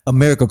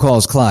America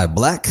calls Clive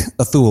Black,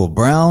 Athul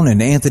Brown,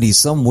 and Anthony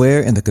somewhere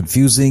in the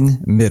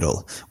confusing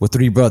middle. With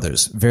three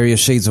brothers,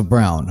 various shades of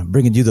brown,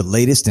 bringing you the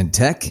latest in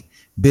tech,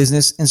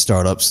 business, and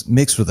startups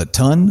mixed with a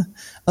ton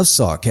of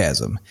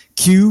sarcasm.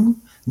 Cue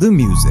the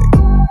music.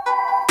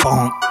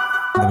 Bonk.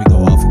 Then we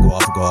go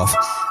off.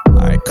 All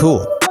right,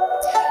 cool.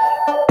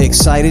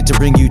 Excited to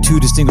bring you two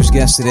distinguished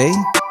guests today.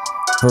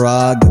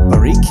 Parag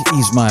Parikh.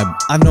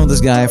 I've known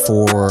this guy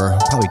for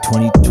probably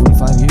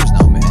 25 years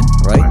now, man,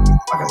 right?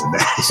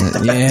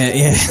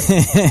 Yeah.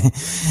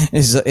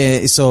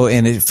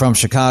 And from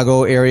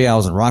Chicago area, I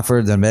was in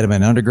Rockford, then met him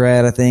in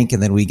undergrad, I think,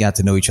 and then we got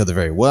to know each other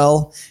very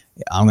well.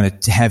 I'm going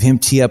to have him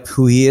tee up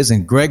who he is.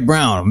 And Greg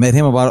Brown, I met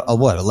him about,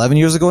 11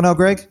 years ago now,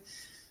 Greg?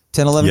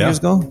 10, 11 years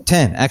ago?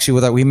 10.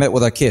 Actually, we met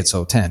with our kids,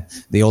 so 10,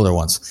 the older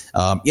ones.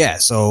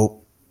 So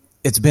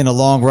it's been a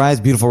long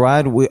ride, beautiful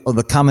ride.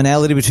 The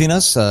commonality between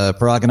us,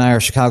 Parag and I are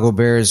Chicago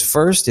Bears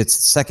first. It's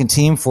the second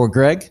team for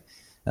Greg.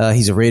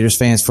 He's a Raiders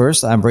fan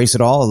first. I embrace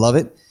it all. I love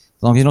it.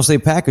 As long as you don't say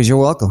Packers, you're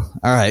welcome.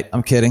 All right,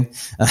 I'm kidding.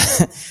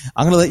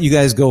 I'm going to let you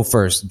guys go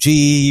first.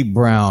 G.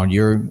 Brown,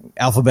 you're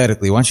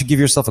alphabetically. Why don't you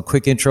give yourself a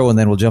quick intro, and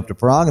then we'll jump to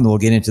Parag, and then we'll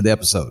get into the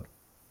episode.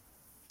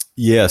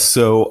 Yeah,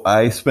 so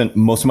I spent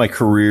most of my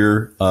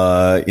career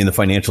in the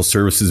financial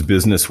services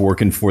business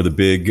working for the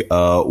big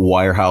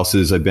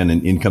wirehouses. I've been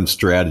an income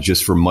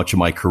strategist for much of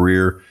my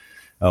career,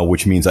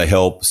 which means I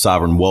help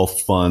sovereign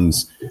wealth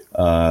funds,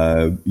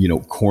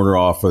 corner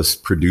office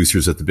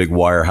producers at the big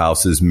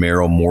wirehouses,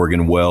 Merrill,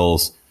 Morgan,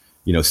 Wells,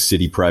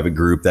 Citi Private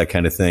Group, that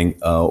kind of thing,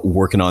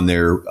 working on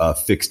their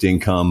fixed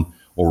income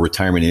or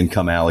retirement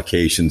income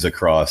allocations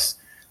across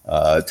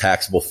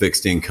taxable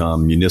fixed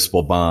income,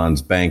 municipal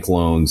bonds, bank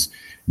loans,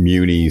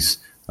 munis,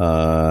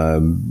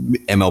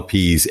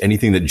 MLPs,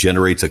 anything that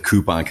generates a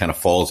coupon kind of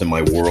falls in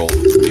my world.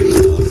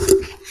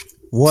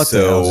 What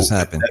the hell just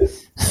happened?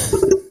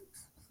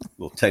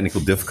 Little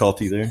technical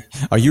difficulty there.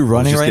 Are you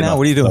running right now?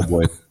 What are you doing?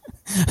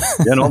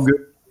 Yeah, no, I'm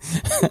good.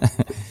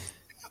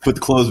 Put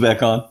the clothes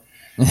back on.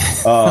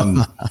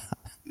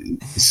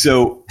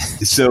 So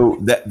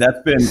that's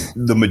been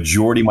the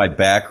majority of my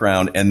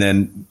background. And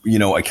then,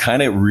 I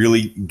kind of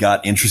really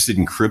got interested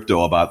in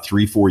crypto about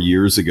 3-4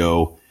 years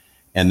ago,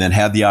 and then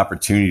had the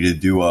opportunity to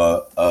do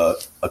a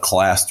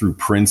class through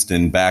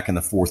Princeton back in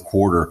the fourth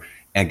quarter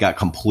and got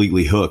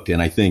completely hooked.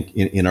 And I think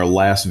in our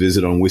last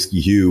visit on Whiskey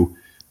Hue,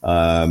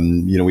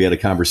 we had a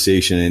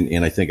conversation,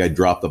 and I think I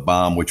dropped the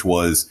bomb, which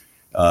was,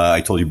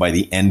 I told you by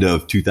the end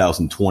of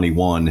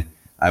 2021,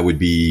 I would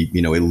be,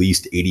 at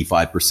least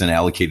 85%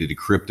 allocated to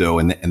crypto.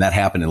 And that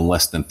happened in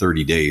less than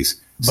 30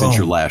 days since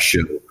your last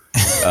show.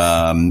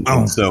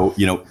 And so,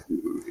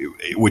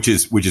 which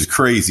is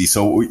crazy.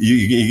 So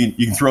you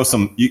can throw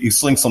you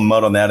sling some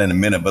mud on that in a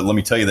minute, but let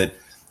me tell you that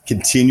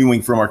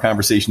continuing from our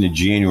conversation in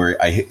January,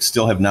 I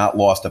still have not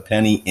lost a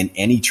penny in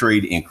any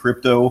trade in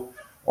crypto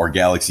or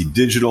Galaxy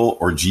Digital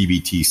or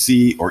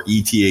GBTC or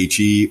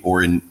ETHE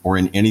or in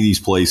any of these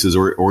places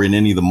or in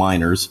any of the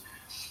miners.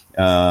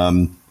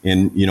 And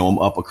I'm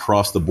up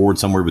across the board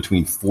somewhere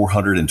between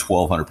 400 and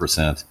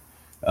 1,200%.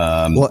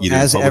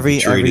 As every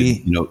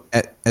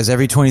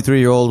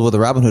 23-year-old with a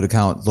Robinhood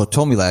account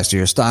told me last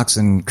year, stocks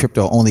and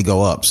crypto only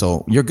go up.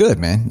 So you're good,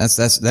 man.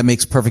 That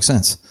makes perfect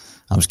sense.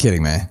 I'm just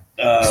kidding, man.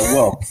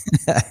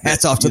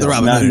 That's off to the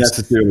Robinhood. Not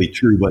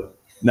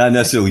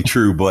necessarily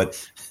true, but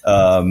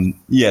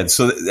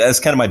so that's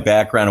kind of my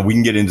background, and we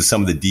can get into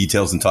some of the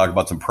details and talk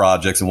about some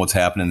projects and what's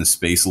happening in the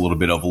space a little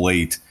bit of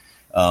late.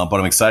 But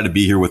I'm excited to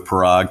be here with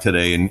Parag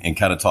today and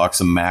kind of talk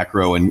some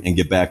macro and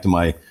get back to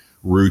my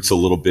roots a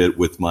little bit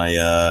with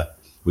my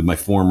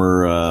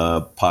former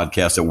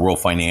podcast at World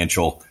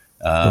Financial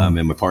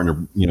and my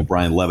partner,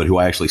 Brian Levitt, who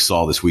I actually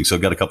saw this week. So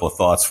I've got a couple of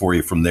thoughts for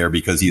you from there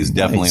because he is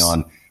definitely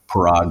on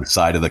Parag's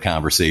side of the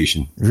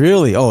conversation.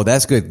 Really? Oh,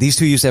 that's good. These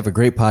two used to have a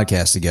great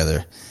podcast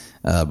together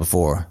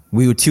before.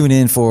 We would tune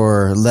in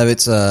for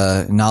Levitt's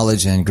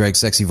knowledge and Greg's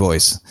sexy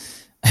voice.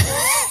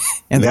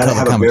 And you gotta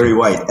have a Barry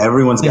White.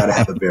 Everyone's got to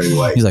have a Barry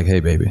White. He's like, hey,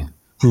 baby,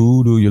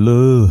 who do you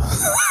love?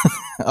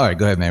 All right,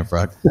 go ahead, man,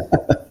 Parag.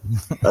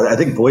 I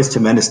think Boyz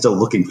II Men is still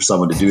looking for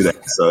someone to do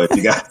that. So if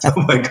you got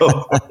someone, go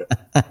for it.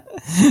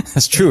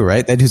 That's true,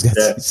 right? That dude's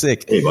got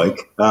sick. Hey,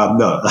 Mike.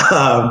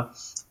 Name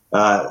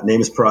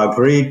is Parag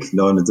Parikh.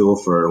 Known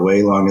Athul for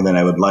way longer than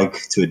I would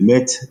like to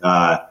admit.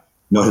 Know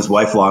his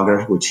wife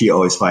longer, which he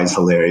always finds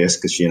hilarious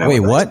because she and I. Wait,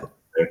 what?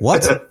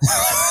 What?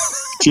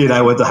 She and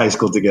I went to high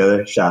school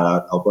together. Shout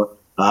out, Elpa.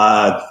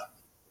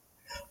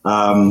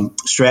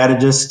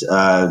 Strategist.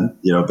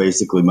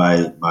 Basically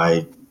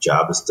my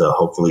job is to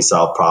hopefully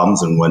solve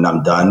problems, and when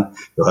I'm done,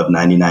 you'll have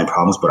 99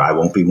 problems, but I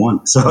won't be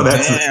one. So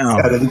that's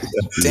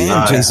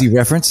damn JC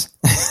reference.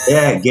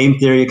 Yeah, game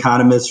theory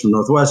economist from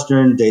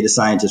Northwestern, data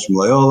scientist from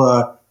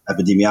Loyola,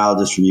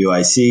 epidemiologist from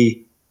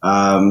UIC.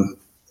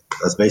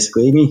 That's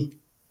basically me.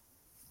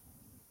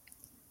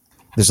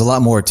 There's a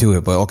lot more to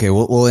it, but okay,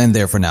 we'll end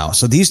there for now.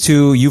 So these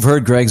two, you've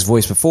heard Greg's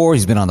voice before.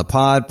 He's been on the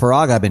pod.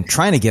 Parag, I've been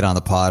trying to get on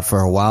the pod for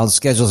a while. The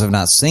schedules have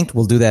not synced.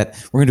 We'll do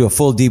that. We're going to do a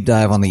full deep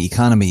dive on the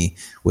economy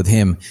with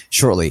him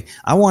shortly.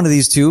 I wanted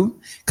these two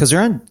because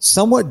they're on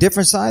somewhat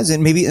different sides,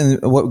 and maybe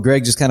what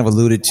Greg just kind of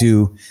alluded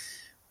to,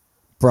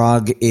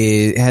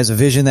 Parag has a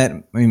vision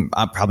that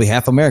probably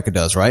half America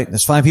does, right?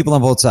 There's fine people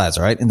on both sides,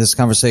 all right, in this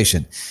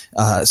conversation.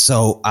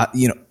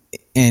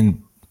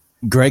 And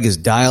Greg is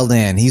dialed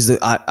in.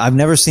 I've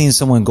never seen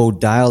someone go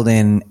dialed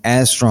in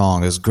as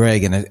strong as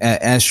Greg in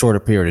as short a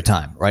period of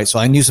time, right? So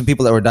I knew some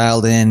people that were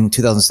dialed in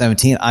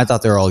 2017. I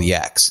thought they were all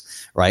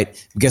yaks, right?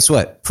 But guess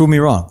what? Prove me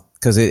wrong,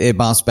 because it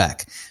bounced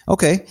back.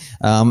 Okay.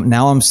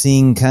 Now I'm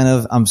seeing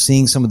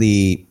some of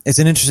it's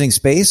an interesting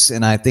space,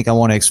 and I think I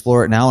want to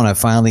explore it now. And I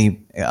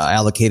finally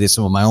allocated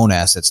some of my own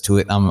assets to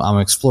it. I'm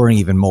exploring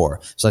even more.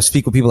 So I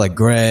speak with people like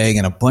Greg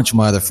and a bunch of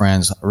my other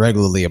friends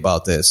regularly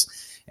about this.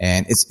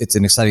 And it's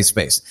an exciting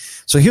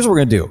space. So here's what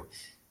we're going to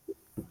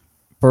do.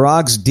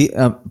 Parag's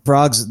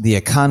the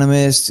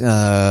economist,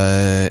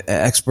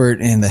 expert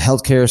in the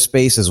healthcare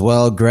space as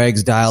well.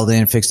 Greg's dialed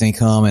in fixed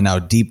income and now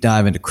deep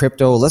dive into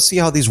crypto. Let's see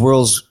how these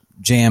worlds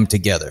jam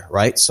together,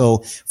 right? So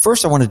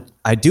first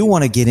I do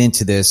want to get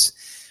into this.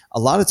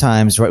 A lot of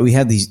times, right, we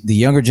have the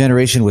younger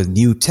generation with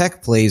new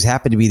tech plays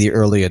happen to be the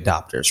early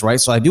adopters, right?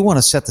 So I do want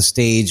to set the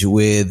stage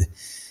with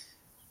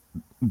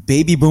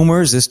baby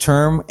boomers, this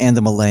term, and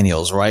the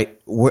millennials, right?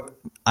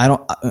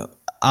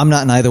 I'm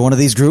not in either one of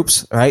these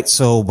groups, right?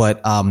 So,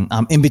 but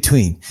I'm in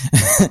between.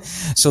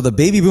 So the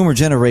baby boomer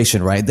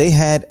generation, right? They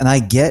had, and I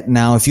get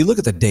now, if you look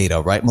at the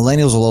data, right?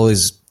 Millennials will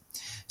always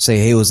say,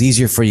 "Hey, it was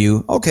easier for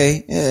you."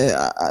 Okay,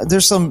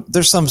 there's some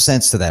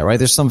sense to that, right?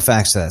 There's some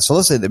facts to that. So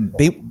let's say the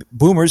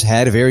boomers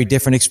had a very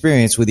different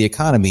experience with the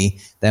economy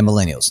than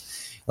millennials.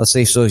 Let's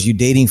say, so as you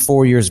dating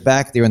 4 years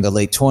back, they're in the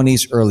late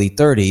 20s, early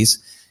 30s.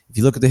 If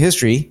you look at the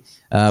history,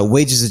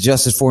 wages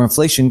adjusted for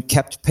inflation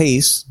kept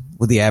pace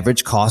with the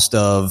average cost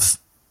of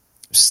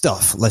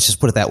stuff. Let's just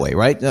put it that way,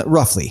 right?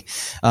 Roughly.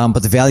 But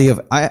the value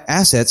of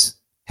assets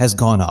has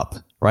gone up,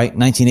 right?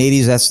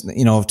 1980s, that's,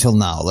 till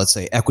now. Let's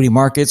say equity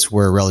markets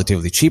were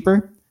relatively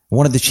cheaper,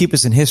 one of the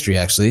cheapest in history,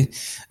 actually.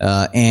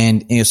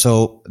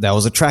 So that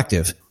was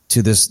attractive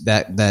to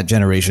that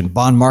generation.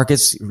 Bond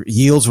markets,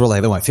 yields were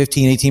like,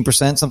 15,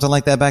 18%, something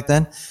like that back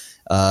then.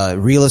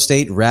 Real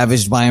estate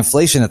ravaged by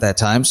inflation at that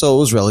time, so it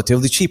was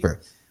relatively cheaper.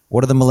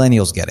 What are the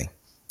millennials getting,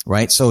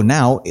 right? So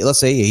now, let's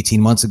say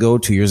 18 months ago,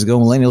 2 years ago,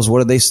 millennials, what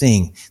are they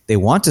seeing? They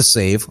want to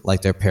save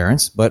like their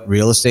parents, but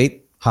real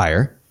estate,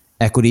 higher.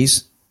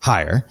 Equities,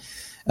 higher.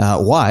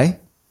 Why?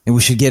 And we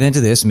should get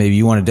into this. Maybe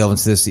you want to delve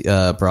into this,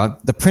 Parag.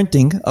 The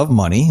printing of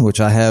money, which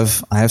I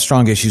have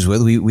strong issues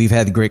with. We've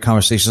had great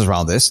conversations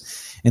around this.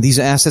 And these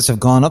assets have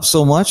gone up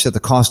so much that the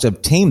cost to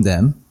obtain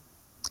them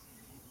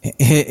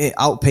it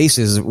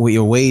outpaces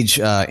your wage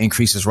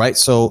increases, right?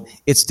 So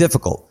it's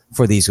difficult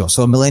for these guys.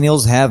 So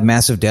millennials have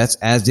massive debts,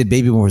 as did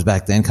baby boomers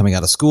back then, coming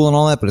out of school and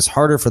all that, but it's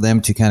harder for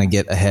them to kind of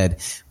get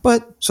ahead.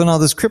 But so now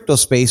this crypto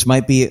space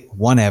might be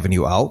one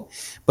avenue out,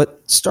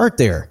 but start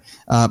there.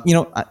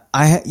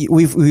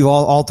 We've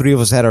all three of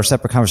us had our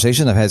separate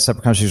conversations. I've had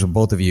separate conversations with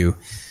both of you.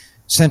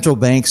 Central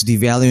banks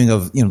devaluing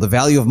of, the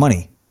value of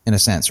money in a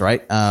sense,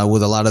 right?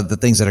 With a lot of the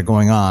things that are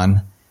going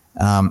on,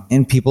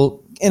 and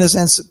people, in a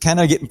sense, kind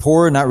of getting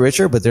poorer, not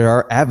richer, but there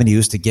are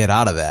avenues to get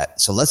out of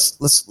that. So let's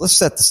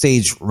set the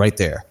stage right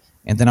there.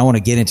 And then I want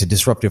to get into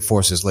disruptive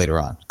forces later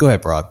on. Go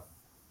ahead, Parag.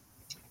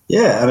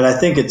 Yeah, I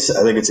think it's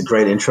a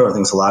great intro. I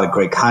think it's a lot of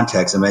great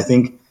context. I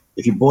think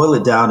if you boil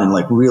it down in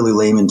like really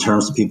layman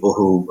terms to people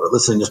who are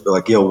listening, just be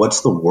like,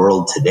 what's the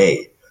world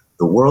today?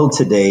 The world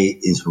today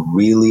is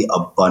really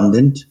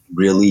abundant,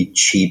 really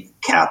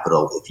cheap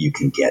capital if you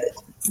can get it.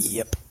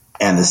 Yep.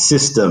 And the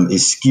system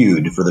is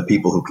skewed for the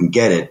people who can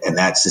get it. And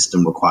that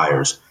system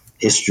requires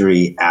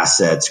history,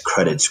 assets,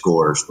 credit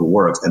scores, the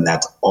works. And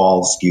that's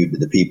all skewed to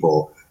the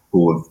people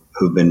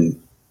who've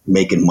been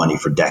making money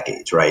for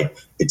decades, right?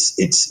 It's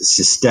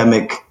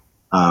systemic,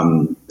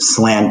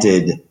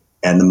 slanted,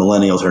 and the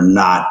millennials are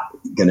not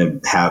going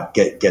to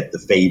get the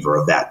favor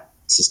of that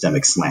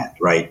systemic slant,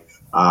 right?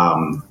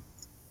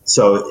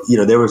 So,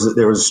 there was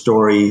a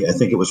story, I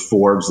think it was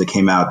Forbes, that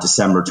came out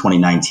December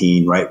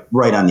 2019,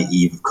 right on the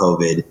eve of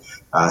COVID.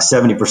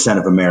 70%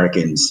 of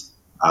Americans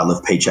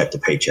live paycheck to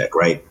paycheck,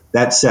 right?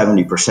 That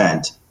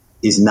 70%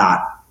 is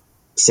not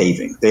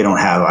saving. They don't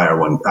have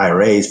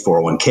IRAs,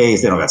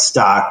 401ks, they don't got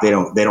stock, they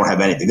don't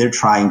have anything. They're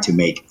trying to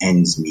make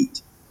ends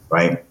meet,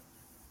 right?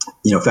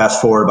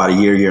 Fast forward about a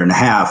year and a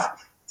half,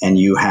 and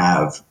you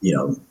have,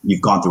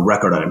 you've gone through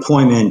record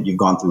unemployment, you've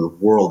gone through the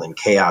world in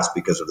chaos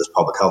because of this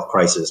public health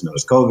crisis known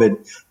as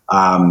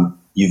COVID.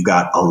 You've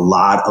got a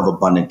lot of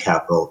abundant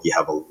capital. You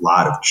have a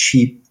lot of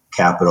cheap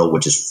capital,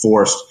 which is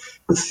forced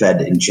the Fed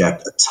to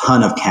inject a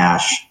ton of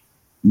cash.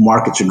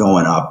 Markets are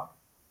going up,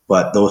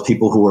 but those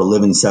people who are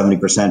living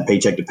 70%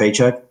 paycheck to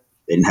paycheck,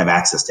 They didn't have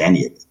access to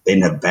any of it. They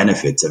didn't have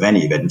benefits of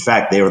any of it. In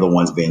fact, they were the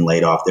ones being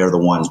laid off. They're the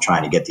ones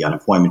trying to get the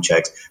unemployment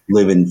checks,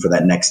 living for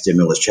that next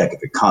stimulus check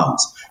if it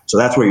comes. So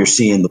that's where you're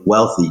seeing the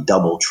wealthy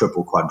double,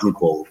 triple,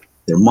 quadruple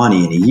their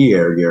money in a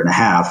year and a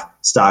half.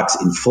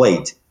 Stocks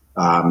inflate,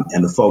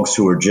 and the folks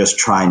who are just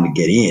trying to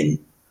get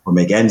in or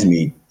make ends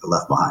meet are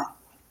left behind.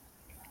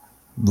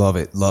 Love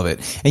it. Love it.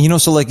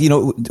 And, so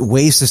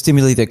ways to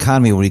stimulate the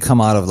economy when we come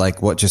out of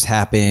like what just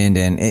happened.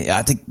 And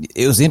I think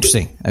it was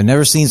interesting. I've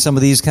never seen some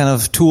of these kind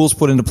of tools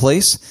put into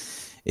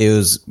place.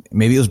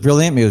 Maybe it was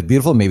brilliant. Maybe it was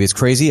beautiful. Maybe it's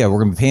crazy. We're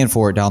going to be paying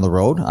for it down the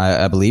road.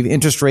 I believe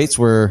interest rates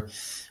are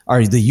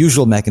the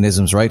usual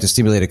mechanisms, right? To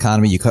stimulate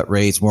economy. You cut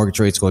rates, mortgage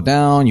rates go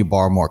down, you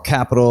borrow more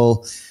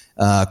capital,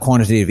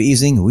 quantitative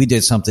easing. We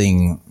did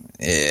something.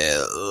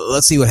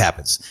 Let's see what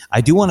happens.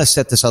 I do want to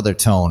set this other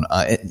tone.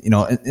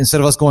 Instead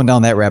of us going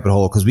down that rabbit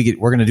hole, because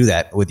we're going to do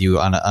that with you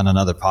on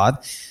another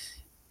pod.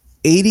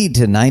 80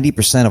 to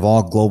 90% of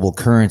all global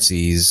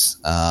currencies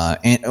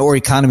or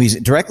economies,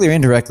 directly or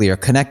indirectly, are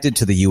connected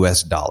to the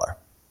U.S. dollar.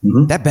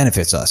 Mm-hmm. That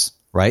benefits us,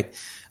 right?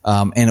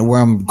 And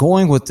where I'm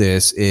going with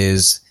this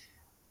is,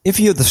 if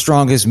you have the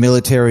strongest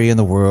military in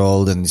the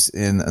world and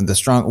one of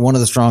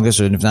the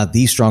strongest, or if not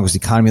the strongest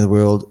economy in the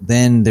world,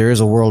 then there is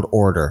a world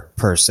order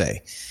per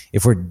se.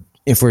 If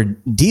we're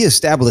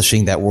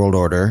de-establishing that world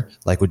order,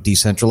 like with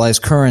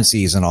decentralized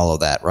currencies and all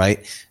of that,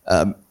 right?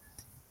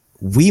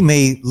 We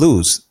may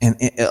lose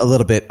a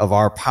little bit of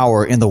our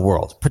power in the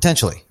world,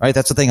 potentially, right?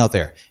 That's the thing out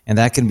there. And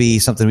that can be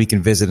something we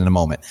can visit in a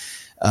moment.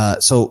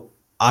 So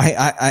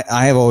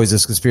I have always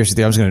this conspiracy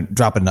theory. I'm just going to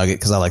drop a nugget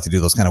because I like to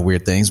do those kind of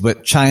weird things.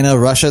 But China,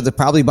 Russia, they're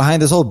probably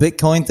behind this whole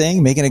Bitcoin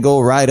thing, making it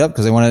go right up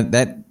because they want to,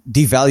 that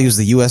devalues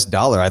the US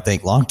dollar, I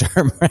think, long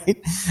term, right?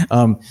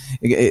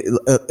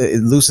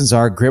 It loosens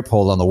our grip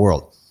hold on the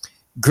world.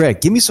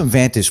 Greg, give me some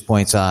vantage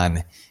points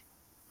on,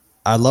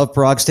 I love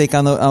Parag's take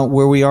on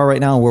where we are right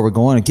now and where we're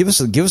going. And give us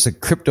a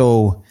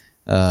crypto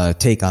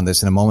take on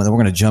this in a moment. Then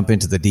we're going to jump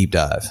into the deep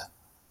dive.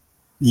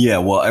 Yeah,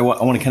 well, I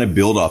want to kind of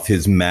build off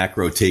his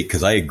macro take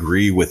because I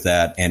agree with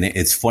that. And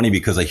it's funny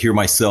because I hear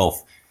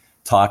myself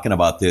talking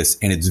about this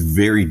and it's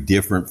very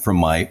different from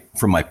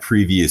my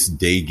previous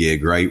day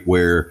gig, right?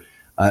 Where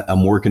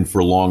I'm working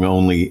for long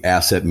only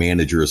asset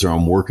managers, or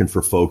I'm working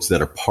for folks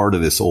that are part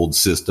of this old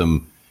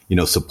system,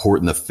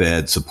 supporting the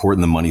Fed, supporting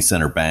the money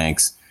center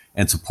banks,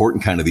 and supporting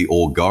kind of the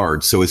old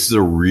guard. So this is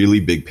a really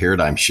big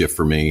paradigm shift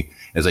for me.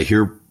 As I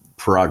hear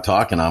Parag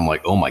talking, I'm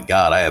like, oh my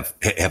God,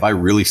 have I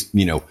really,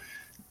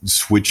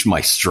 switched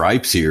my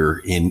stripes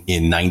here in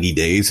 90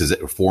 days? Is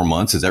it 4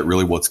 months? Is that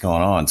really what's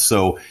going on?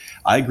 So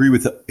I agree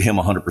with him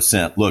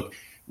 100%. Look,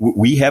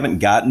 we haven't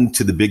gotten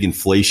to the big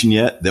inflation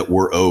yet that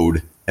we're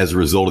owed as a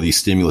result of the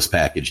stimulus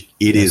package.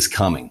 It is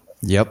coming.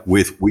 Yep.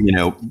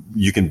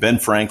 You can Ben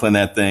Franklin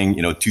that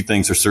thing, two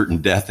things are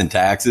certain: death and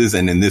taxes.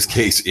 And in this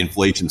case,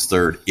 inflation's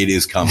third. It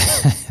is coming.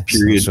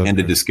 Period.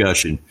 End of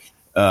discussion.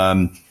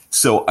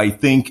 So I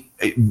think,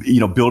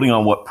 building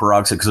on what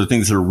Parag said, because I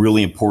think this is a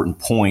really important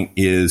point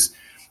is,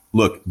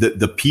 look,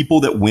 the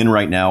people that win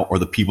right now are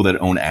the people that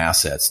own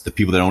assets, the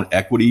people that own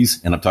equities,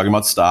 and I'm talking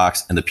about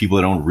stocks, and the people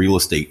that own real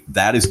estate.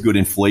 That is good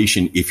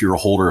inflation if you're a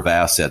holder of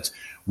assets.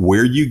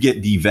 Where you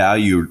get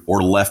devalued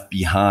or left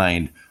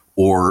behind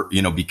or,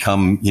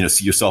 become,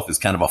 see yourself as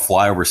kind of a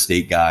flyover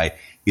state guy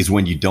is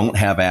when you don't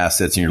have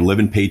assets and you're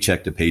living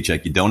paycheck to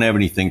paycheck. You don't have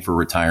anything for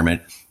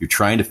retirement. You're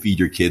trying to feed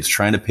your kids,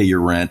 trying to pay your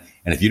rent.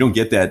 And if you don't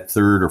get that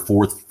third or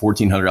fourth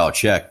 $1,400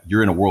 check,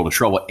 you're in a world of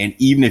trouble. And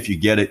even if you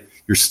get it,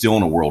 you're still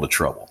in a world of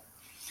trouble.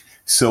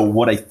 So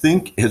what I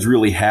think has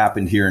really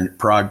happened here, and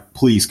Parag,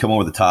 please come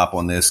over the top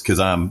on this, because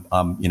I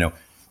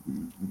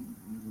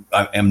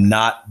am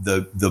not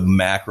the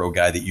macro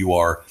guy that you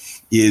are,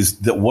 is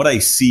that what I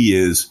see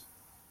is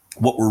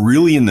what we're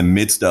really in the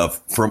midst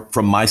of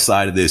from my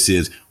side of this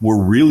is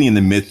we're really in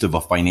the midst of a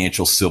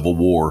financial civil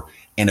war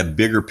and a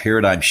bigger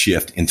paradigm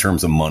shift in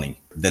terms of money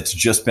that's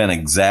just been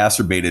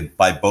exacerbated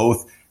by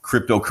both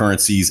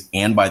cryptocurrencies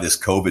and by this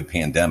COVID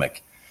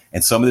pandemic.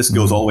 And some of this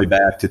goes all the way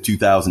back to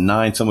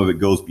 2009. Some of it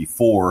goes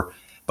before.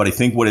 But I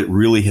think what it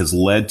really has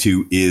led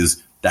to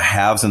is the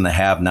haves and the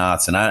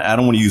have-nots. And I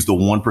don't want to use the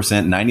 1%,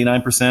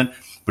 99%,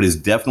 but it's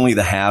definitely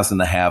the haves and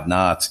the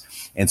have-nots.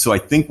 And so I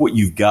think what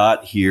you've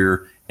got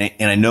here,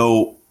 and I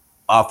know,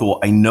 Athol,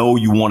 I know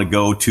you want to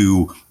go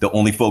to the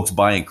only folks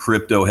buying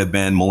crypto have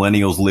been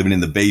millennials living in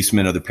the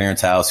basement of their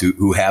parents' house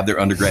who have their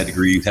undergrad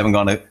degrees, haven't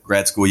gone to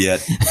grad school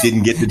yet,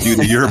 didn't get to do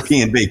the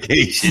European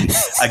vacation.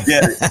 I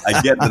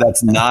get that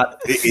that's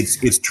not,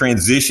 it's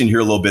transitioned here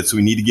a little bit, so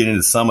we need to get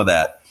into some of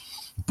that.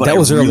 But that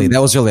was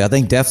early. I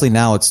think definitely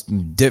now it's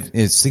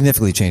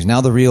significantly changed. Now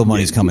the real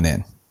money's coming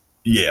in.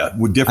 Yeah,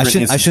 with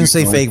different. I shouldn't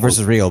say fake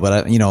versus real,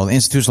 but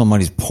institutional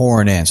money's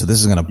pouring in, so this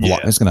is going to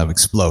it's going to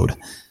explode.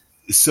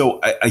 So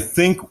I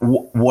think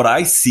what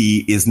I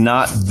see is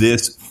not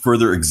this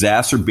further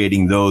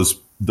exacerbating those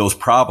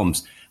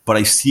problems, but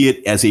I see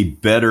it as a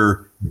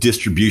better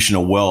distribution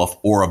of wealth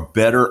or a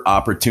better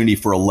opportunity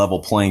for a level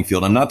playing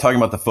field. I'm not talking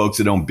about the folks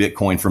that own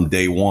Bitcoin from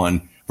day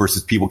one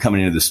versus people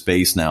coming into the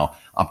space now.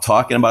 I'm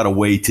talking about a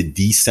way to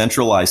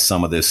decentralize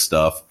some of this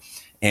stuff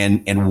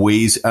and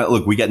ways.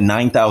 Look, we got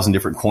 9,000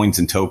 different coins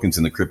and tokens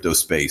in the crypto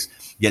space.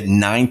 You get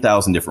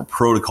 9,000 different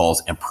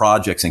protocols and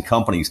projects and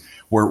companies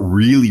where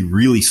really,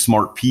 really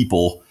smart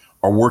people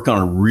are working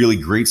on really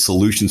great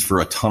solutions for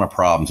a ton of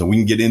problems. And we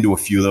can get into a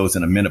few of those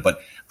in a minute, but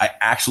I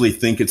actually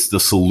think it's the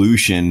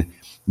solution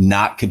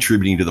not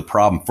contributing to the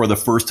problem. For the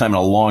first time in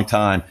a long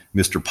time,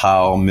 Mr.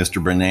 Powell,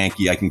 Mr.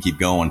 Bernanke, I can keep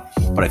going,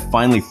 but I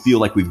finally feel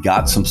like we've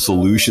got some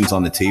solutions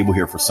on the table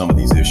here for some of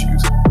these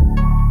issues.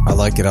 I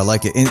like it.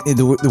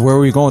 Where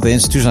were you going with the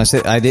institution? I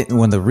said I didn't.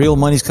 When the real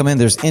money's come in,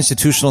 there's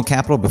institutional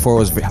capital. Before it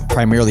was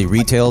primarily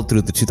retail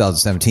through the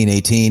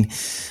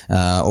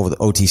 2017-18 over the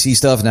OTC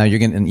stuff. Now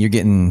you're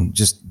getting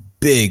just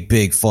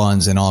big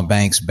funds and all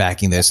banks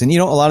backing this. And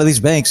a lot of these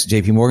banks,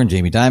 JP Morgan,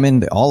 Jamie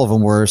Dimon, all of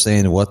them were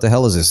saying, "What the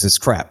hell is this? It's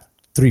crap."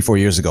 3-4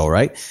 years ago,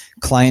 right?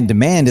 Client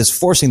demand is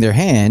forcing their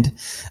hand,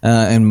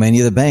 in many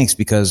of the banks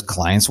because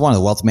clients want it.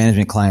 The wealth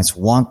management clients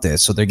want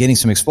this. So they're getting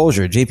some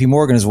exposure. JP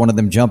Morgan is one of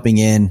them jumping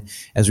in,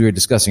 as we were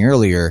discussing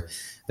earlier.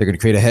 They're going to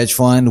create a hedge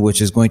fund,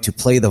 which is going to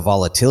play the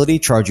volatility,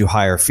 charge you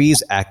higher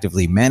fees,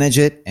 actively manage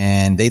it.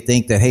 And they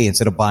think that, hey,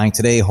 instead of buying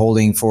today,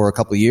 holding for a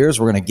couple of years,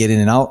 we're going to get in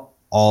and out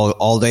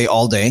all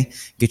day,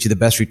 get you the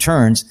best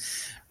returns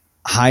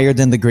higher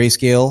than the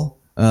Grayscale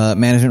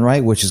management,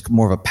 right, which is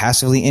more of a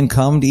passively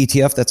incomed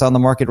ETF that's on the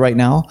market right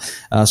now.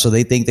 So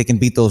they think they can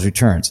beat those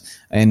returns.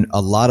 And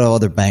a lot of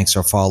other banks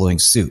are following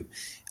suit.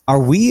 Are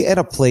we at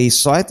a place?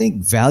 So I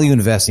think value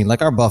investing,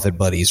 like our Buffett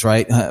buddies,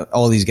 right?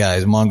 All these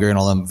guys, Munger and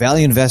all them,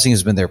 value investing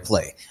has been their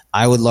play.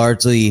 I would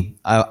largely,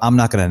 I'm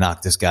not going to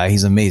knock this guy.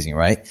 He's amazing,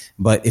 right?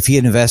 But if he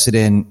had invested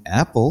in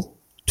Apple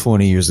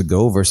 20 years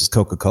ago versus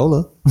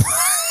Coca-Cola,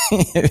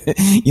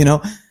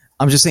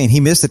 I'm just saying he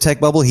missed the tech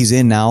bubble. He's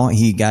in now.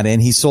 He got in.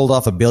 He sold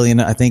off 1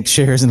 billion, I think,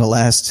 shares in the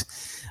last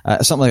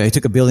something like that. He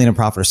took 1 billion in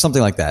profit or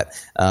something like that.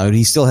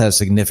 He still has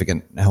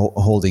significant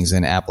holdings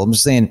in Apple. I'm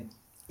just saying,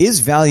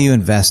 is value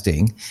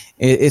investing?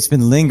 It's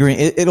been lingering.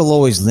 It'll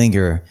always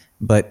linger,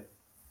 but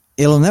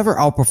it'll never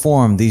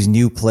outperform these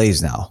new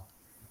plays now.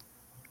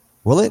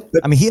 Will it?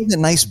 I mean, he had a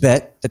nice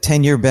bet, a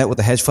 10-year bet with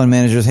the hedge fund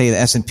managers. Hey, the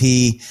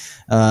S&P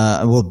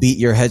will beat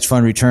your hedge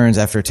fund returns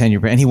after a 10-year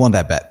bet, and he won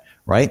that bet,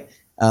 right?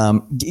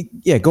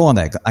 Yeah, go on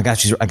that. I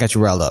got you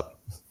riled up.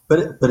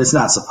 But it's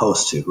not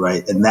supposed to,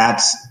 right? And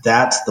that's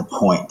the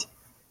point.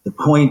 The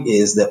point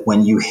is that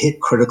when you hit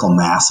critical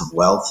mass of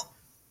wealth,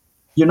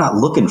 you're not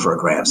looking for a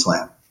grand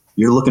slam.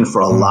 You're looking for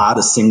a lot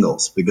of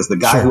singles because the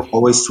guy who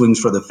always swings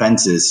for the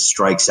fences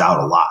strikes out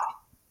a lot.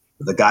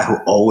 The guy who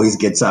always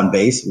gets on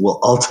base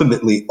will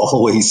ultimately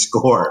always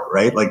score,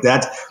 right? Like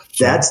that's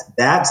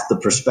the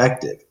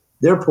perspective.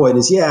 Their point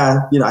is,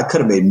 I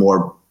could have made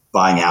more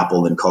buying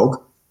Apple than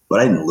Coke, but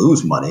I didn't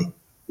lose money,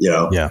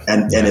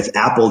 And if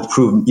Apple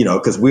proved,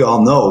 because we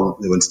all know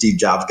when Steve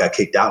Jobs got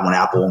kicked out, when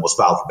Apple almost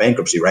filed for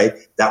bankruptcy, right?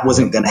 That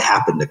wasn't going to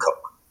happen to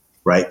Coke,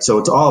 right? So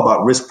it's all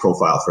about risk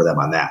profile for them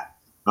on that.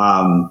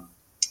 Are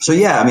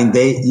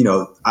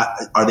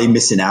they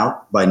missing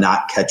out by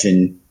not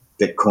catching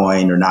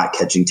Bitcoin or not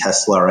catching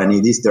Tesla or any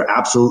of these? They're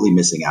absolutely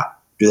missing out.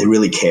 Do they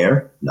really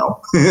care? No.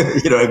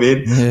 You know what I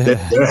mean?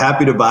 Yeah. They're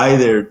happy to buy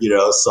their,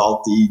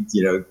 salty,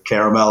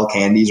 caramel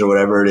candies or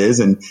whatever it is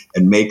and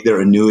make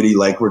their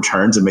annuity-like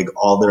returns and make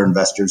all their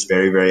investors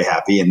very, very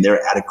happy. And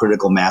they're at a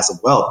critical mass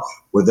of wealth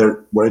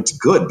where it's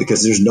good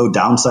because there's no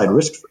downside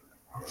risk for them.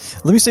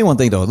 Let me say one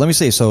thing, though.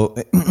 So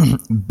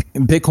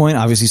Bitcoin,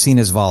 obviously seen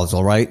as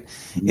volatile, right?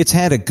 It's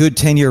had a good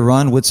 10-year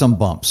run with some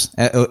bumps,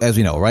 as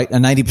we know, right? A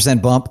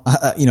 90% bump,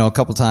 a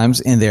couple times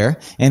in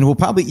there. And we'll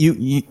probably,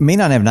 you may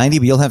not have 90,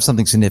 but you'll have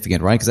something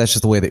significant, right? Because that's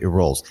just the way that it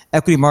rolls.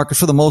 Equity markets,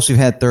 for the most, we've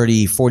had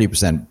 30,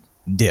 40%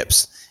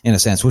 dips, in a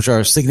sense, which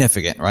are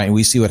significant, right? And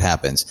we see what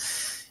happens.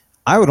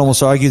 I would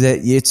almost argue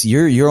that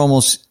you're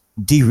almost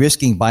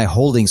de-risking by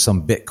holding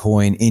some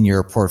Bitcoin in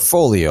your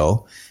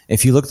portfolio.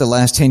 If you look at the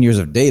last 10 years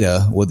of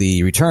data with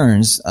the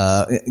returns,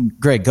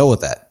 Greg, go with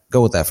that.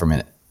 Go with that for a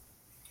minute.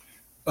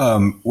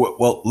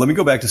 Well, let me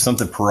go back to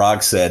something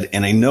Parag said,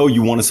 and I know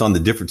you want us on the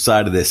different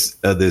side of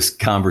this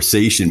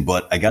conversation,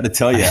 but I got to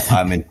tell you,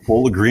 I'm in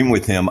full agreement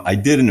with him. I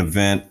did an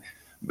event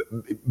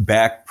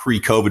back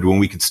pre-COVID when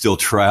we could still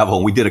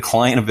travel. We did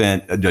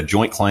a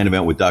joint client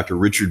event with Dr.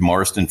 Richard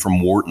Marston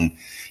from Wharton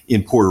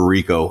in Puerto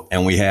Rico,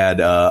 and we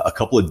had a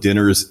couple of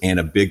dinners and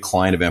a big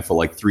client event for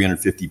like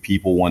 350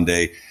 people one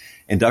day.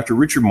 And Dr.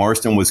 Richard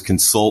Marston was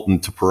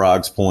consultant, to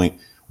Parag's point,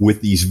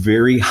 with these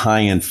very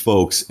high-end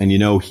folks. And,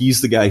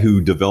 he's the guy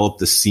who developed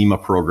the SEMA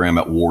program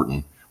at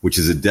Wharton, which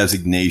is a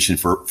designation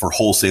for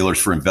wholesalers,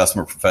 for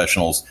investment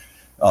professionals,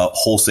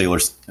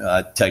 wholesalers,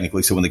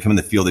 technically. So when they come in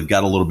the field, they've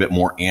got a little bit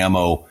more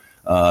ammo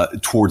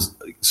towards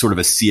sort of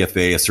a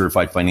CFA, a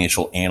certified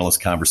financial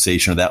analyst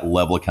conversation, or that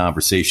level of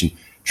conversation,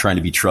 trying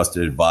to be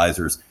trusted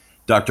advisors.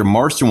 Dr.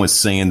 Marston was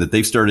saying that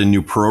they've started a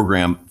new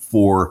program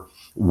for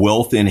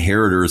wealth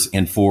inheritors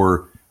and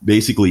for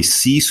basically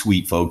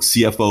C-suite folks,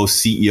 CFO,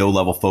 CEO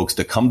level folks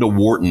to come to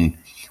Wharton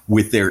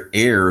with their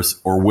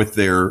heirs or with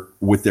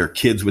their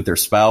kids, with their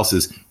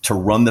spouses to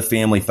run the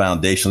family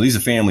foundation. These are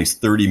families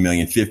 30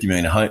 million, 50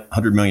 million,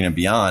 100 million and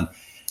beyond.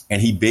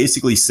 And he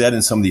basically said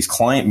in some of these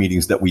client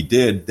meetings that we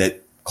did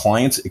that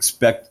clients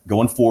expect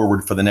going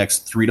forward for the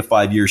next 3 to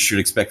 5 years should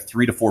expect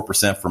 3 to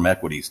 4% from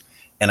equities.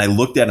 And I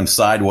looked at him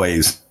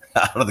sideways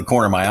out of the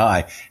corner of my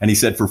eye, and he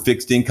said for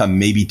fixed income,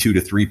 maybe 2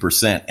 to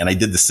 3%. And I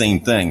did the same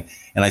thing.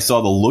 And I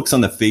saw the looks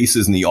on the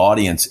faces in the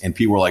audience, and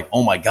people were like,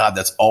 oh my God,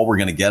 that's all we're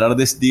going to get out of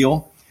this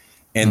deal.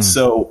 And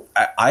so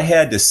I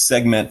had to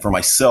segment for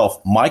myself.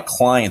 My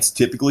clients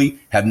typically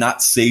have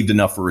not saved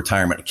enough for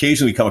retirement.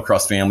 Occasionally we come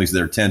across families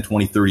that are 10,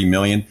 20, 30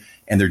 million,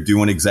 and they're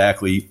doing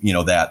exactly,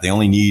 that. They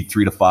only need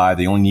 3 to 5.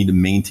 They only need to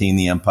maintain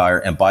the empire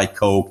and buy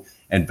Coke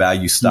and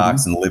value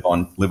stocks and live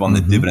on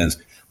the dividends.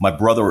 My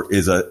brother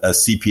is a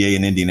CPA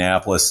in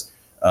Indianapolis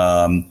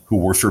who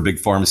works for a big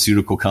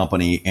pharmaceutical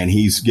company, and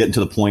he's getting to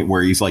the point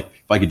where he's like,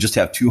 if I could just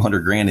have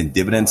 $200,000 in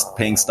dividends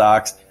paying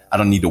stocks, I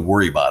don't need to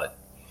worry about it.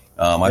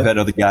 I've had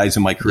other guys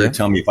in my career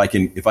tell me if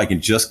I can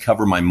just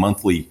cover my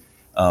monthly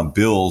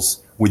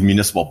bills with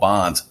municipal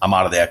bonds, I'm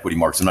out of the equity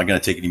markets. I'm not going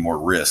to take any more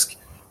risk.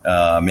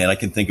 I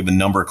can think of a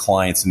number of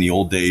clients in the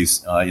old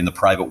days in the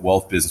private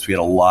wealth business. We had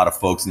a lot of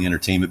folks in the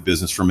entertainment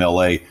business from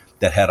LA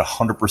that had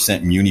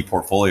 100% muni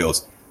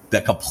portfolios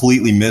that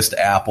completely missed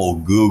Apple,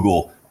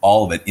 Google,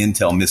 all of it.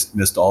 Intel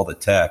missed all the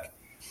tech.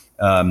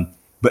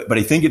 But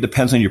I think it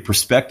depends on your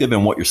perspective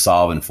and what you're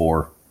solving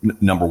for,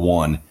 number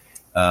one.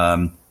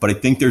 But I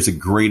think there's a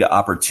great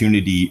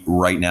opportunity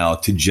right now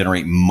to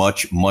generate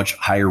much, much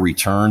higher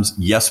returns.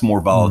 Yes, more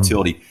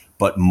volatility,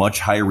 but much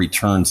higher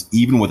returns,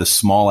 even with a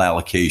small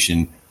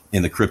allocation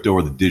in the crypto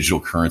or the digital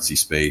currency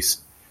space.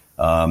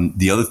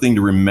 The other thing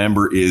to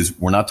remember is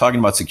we're not talking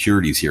about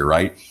securities here,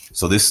 right?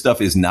 So this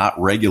stuff is not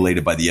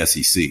regulated by the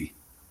SEC,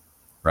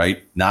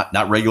 right?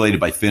 Not regulated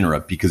by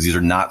FINRA, because these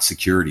are not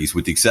securities,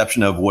 with the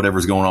exception of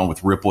whatever's going on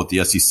with Ripple at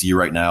the SEC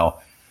right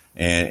now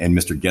and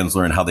Mr.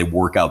 Gensler and how they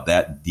work out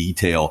that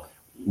detail.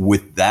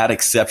 With that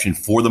exception,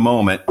 for the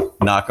moment,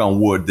 knock on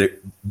wood,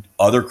 that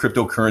other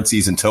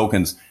cryptocurrencies and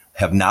tokens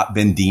have not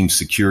been deemed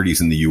securities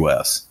in the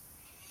U.S.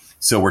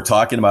 So we're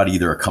talking about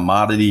either a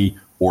commodity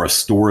or a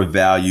store of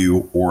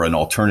value or an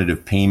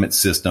alternative payment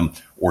system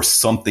or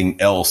something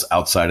else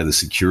outside of the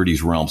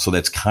securities realm. So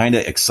that's kind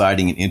of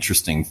exciting and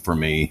interesting for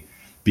me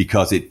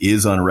because it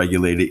is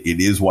unregulated. It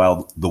is the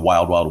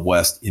wild, wild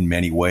west in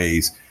many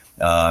ways.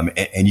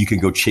 And you can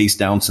go chase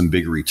down some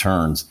bigger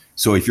returns.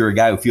 So if you're a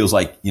guy who feels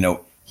like,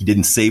 he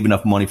didn't save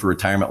enough money for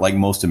retirement like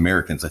most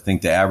Americans, I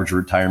think the average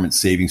retirement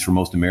savings for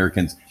most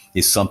Americans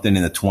is something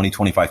in the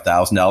 $20,000,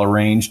 $25,000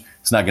 range.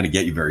 It's not going to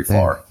get you very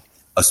far,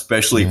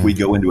 especially if we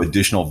go into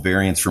additional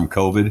variants from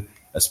COVID,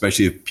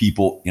 especially if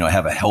people,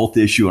 have a health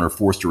issue and are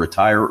forced to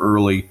retire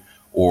early,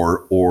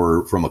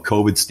 or from a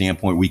COVID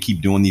standpoint, we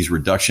keep doing these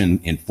reduction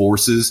in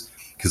forces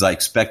because I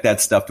expect that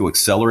stuff to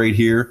accelerate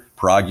here.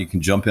 Parag, you can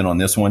jump in on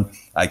this one.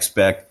 I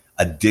expect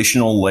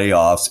additional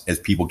layoffs as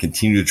people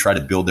continue to try to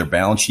build their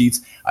balance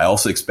sheets. I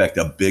also expect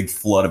a big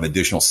flood of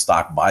additional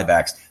stock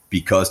buybacks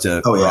because,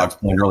 to Parag's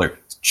point earlier,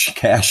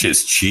 cash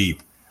is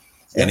cheap.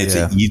 And it's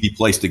an easy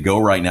place to go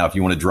right now if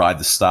you want to drive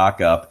the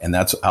stock up. And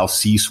that's how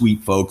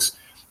C-suite folks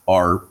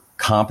are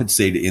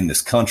compensated in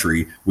this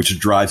country, which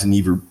drives an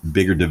even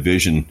bigger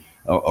division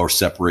or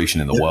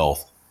separation in the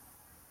wealth.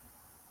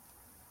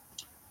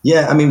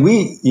 Yeah, I mean,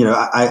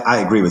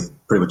 I agree with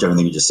pretty much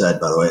everything you just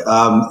said, by the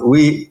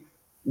way.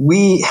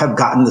 We have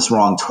gotten this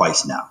wrong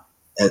twice now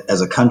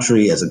as a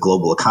country, as a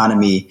global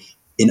economy.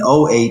 In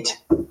 2008,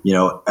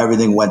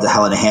 everything went to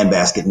hell in a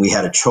handbasket and we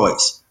had a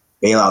choice: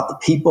 bail out the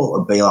people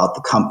or bail out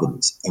the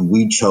companies. And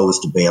we chose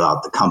to bail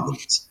out the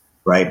companies,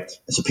 right? And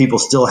so people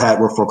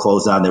were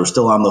foreclosed on. They were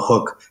still on the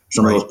hook for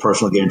some of those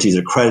personal guarantees.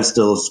 Their credit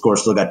score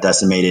still got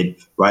decimated,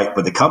 right?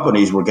 But the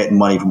companies were getting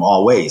money from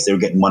all ways. They were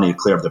getting money to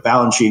clear up their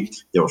balance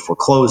sheet. They were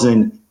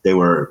foreclosing. They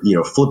were,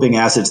 flipping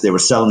assets. They were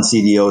selling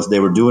CDOs.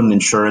 They were doing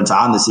insurance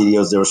on the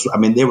CDOs.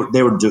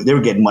 They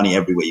were getting money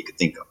every way you could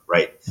think of,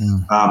 right?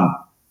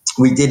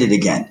 We did it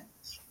again,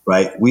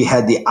 right? We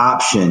had the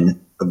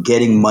option of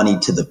getting money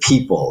to the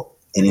people,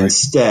 and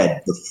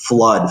instead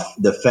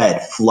the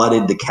Fed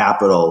flooded the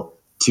capital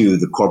to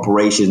the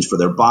corporations for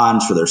their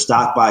bonds, for their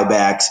stock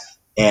buybacks,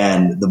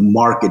 and the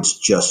markets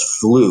just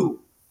flew.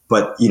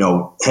 But,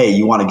 hey,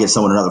 you want to get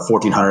someone another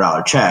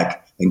 $1,400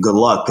 check, and good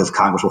luck, because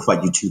Congress will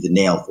fight you to the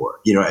nail for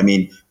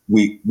it.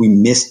 We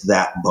missed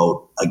that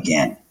boat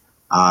again.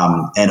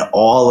 And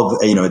all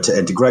of, and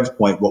to Greg's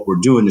point, what we're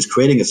doing is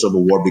creating a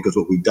civil war, because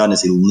what we've done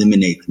is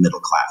eliminate the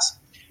middle class.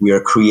 We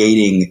are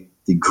creating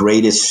the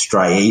greatest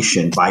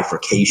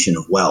bifurcation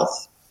of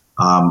wealth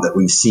that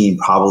we've seen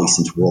probably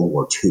since World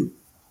War II.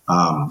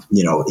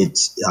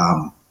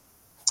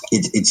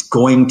 It's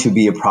going to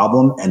be a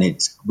problem, and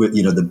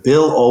the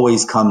bill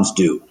always comes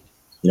due.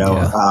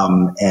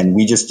 And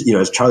we just,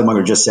 as Charlie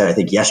Munger just said, I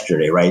think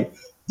yesterday, right?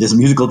 This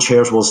musical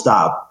chairs will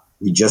stop.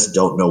 We just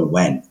don't know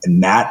when.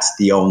 And that's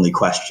the only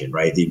question,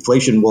 right? The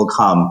inflation will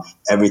come.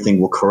 Everything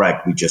will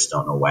correct. We just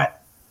don't know when.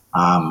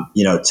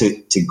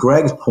 To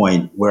Greg's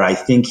point, where I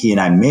think he and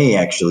I may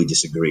actually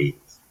disagree,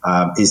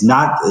 is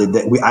not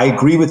that I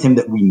agree with him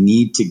that we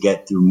need to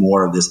get through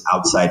more of this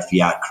outside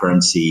fiat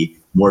currency,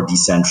 more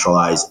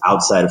decentralized,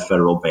 outside of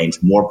federal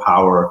banks, more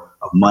power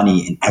of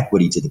money and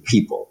equity to the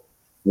people.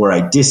 Where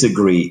I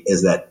disagree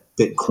is that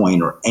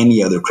Bitcoin or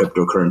any other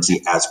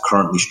cryptocurrency as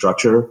currently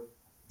structured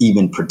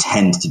even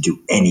pretends to do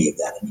any of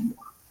that anymore.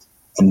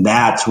 And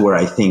that's where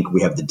I think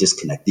we have the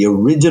disconnect. The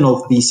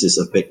original thesis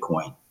of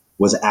Bitcoin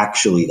was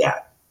actually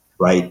that,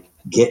 right?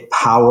 Get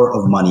power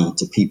of money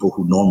to people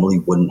who normally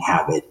wouldn't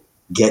have it.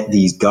 Get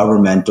these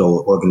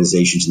governmental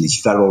organizations and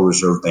these Federal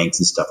Reserve banks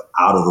and stuff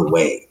out of the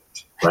way,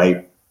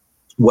 right?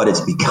 What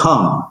it's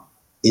become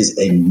is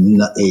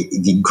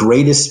the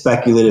greatest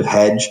speculative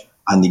hedge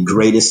on the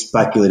greatest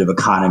speculative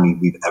economy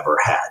we've ever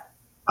had.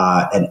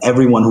 And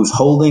everyone who's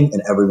holding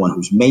and everyone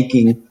who's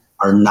making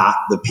are not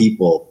the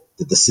people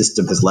that the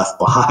system has left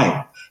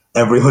behind.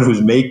 Everyone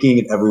who's making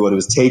and everyone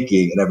who's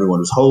taking and everyone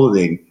who's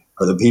holding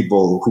are the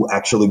people who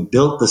actually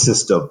built the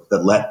system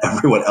that let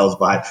everyone else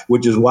behind,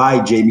 which is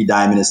why Jamie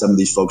Dimon and some of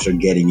these folks are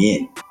getting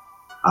in.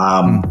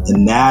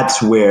 And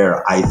that's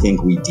where I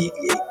think we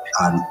deviate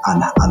on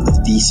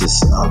the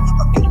thesis of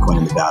Bitcoin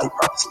and the value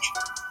proposition.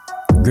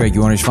 Greg,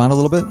 you want to respond a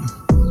little bit?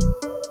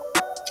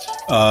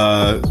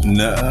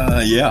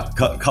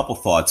 Couple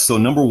thoughts. So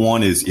number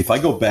one is if I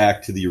go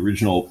back to the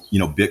original,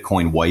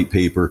 Bitcoin white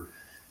paper,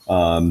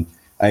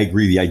 I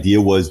agree. The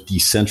idea was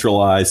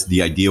decentralized.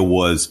 The idea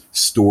was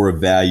store of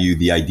value.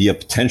 The idea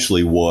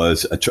potentially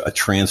was a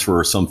transfer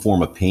or some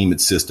form of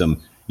payment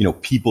system,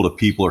 people to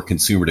people or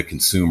consumer to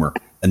consumer.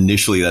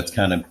 Initially, that's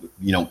kind of,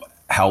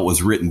 how it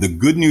was written. The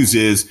good news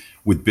is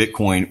with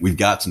Bitcoin, we've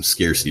got some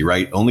scarcity,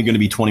 right? Only going to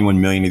be 21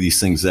 million of these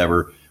things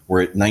ever.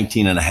 We're at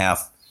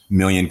 19.5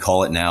 million,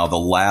 call it now. The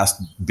last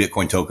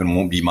Bitcoin token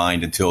won't be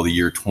mined until the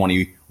year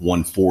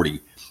 2140.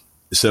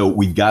 So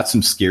we've got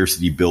some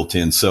scarcity built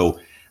in. So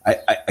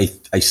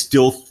I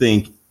still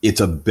think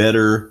it's a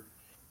better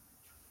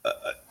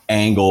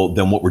angle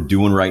than what we're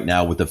doing right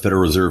now with the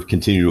Federal Reserve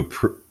continue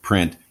to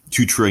print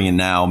 $2 trillion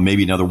now,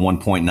 maybe another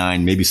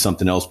 1.9, maybe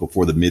something else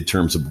before the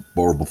midterms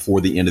or before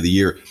the end of the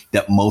year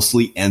that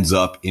mostly ends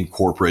up in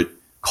corporate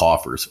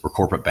coffers or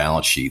corporate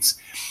balance sheets.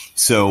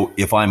 So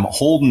if I'm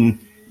holding,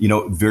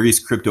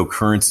 various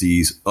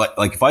cryptocurrencies,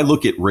 like if I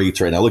look at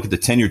rates right now, look at the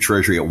 10-year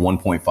treasury at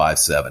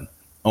 1.57.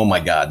 Oh my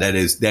God, that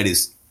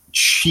is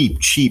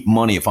cheap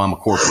money if I'm a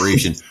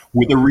corporation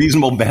with a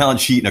reasonable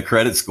balance sheet and a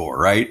credit score,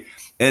 right?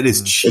 It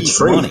is cheap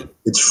money.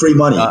 It's free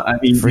money.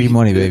 Free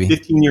money, baby.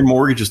 15-year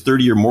mortgages,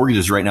 30-year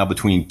mortgages right now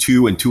between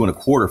 2 and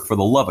 2.25. For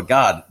the love of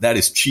God, that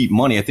is cheap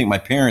money. I think my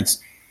parents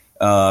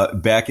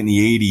back in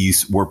the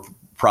 80s were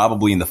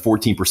probably in the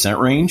 14%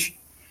 range.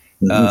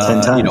 10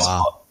 times.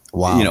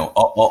 Wow.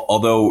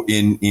 Although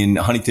in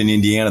Huntington,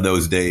 Indiana,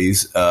 those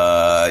days,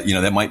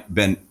 that might have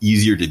been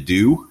easier to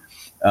do.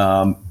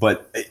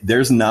 But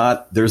there's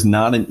not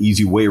an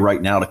easy way right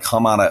now to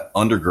come out of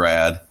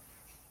undergrad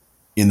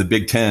in the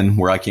Big Ten,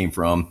 where I came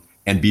from,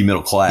 and be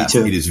middle class.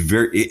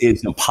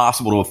 It's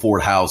impossible to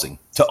afford housing,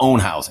 to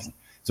own housing.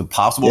 It's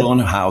impossible to own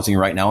housing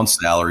right now on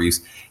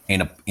salaries,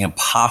 and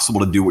impossible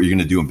to do what you're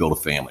going to do and build a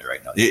family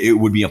right now. It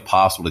would be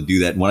impossible to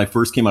do that. When I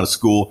first came out of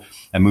school,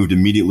 I moved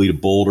immediately to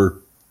Boulder,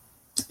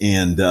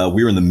 and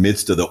we were in the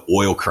midst of the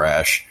oil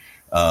crash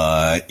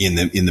in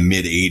the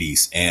mid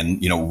 80s,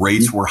 and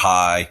rates were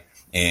high.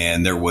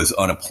 And there was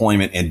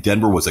unemployment, and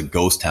Denver was a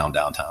ghost town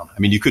downtown. I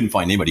mean, you couldn't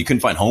find anybody. You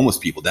couldn't find homeless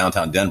people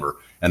downtown Denver,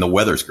 and the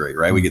weather's great,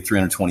 right? We get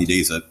 320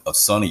 days of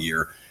sun a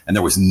year, and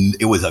it was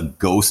a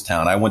ghost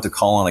town. I went to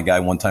call on a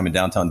guy one time in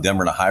downtown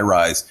Denver in a high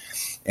rise,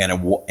 and I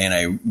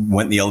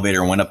went in the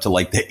elevator and went up to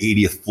like the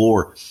 80th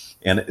floor,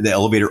 and the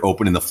elevator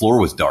opened and the floor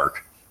was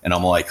dark. And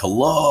I'm like,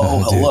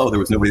 hello. There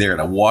was nobody there.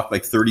 And I walked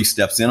like 30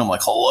 steps in. I'm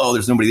like, hello,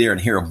 there's nobody there. And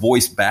hear a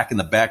voice back in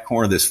the back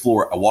corner of this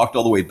floor. I walked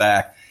all the way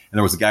back. And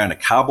there was a guy in a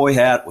cowboy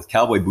hat with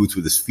cowboy boots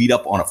with his feet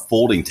up on a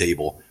folding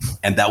table.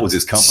 And that was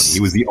his company.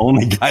 He was the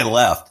only guy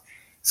left.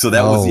 So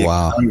that was the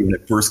economy when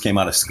it first came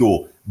out of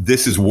school.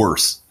 This is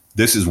worse.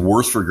 This is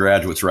worse for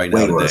graduates right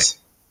now today.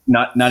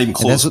 Not even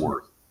close to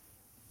worse.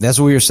 That's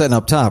what we were setting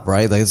up top,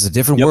 right? Like it's a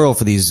different world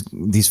for these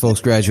folks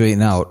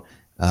graduating out.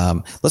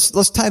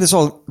 Let's tie this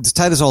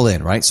all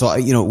in, right? So,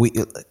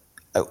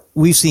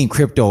 we've seen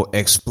crypto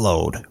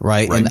explode,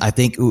 right? And I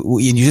think, and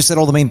you just said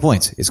all the main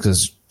points. It's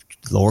because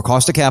lower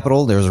cost of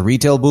capital. There's a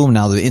retail boom.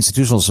 Now the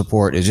institutional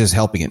support is just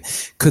helping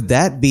it. Could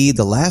that be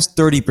the last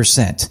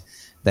 30%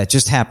 that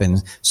just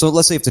happened? So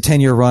let's say if the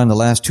 10-year run, the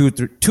last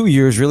 2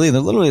 years, really,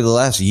 literally the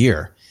last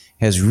year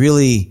has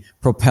really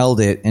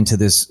propelled it in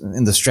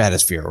the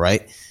stratosphere,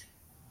 right?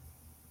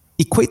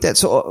 Equate that.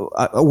 So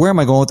where am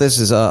I going with this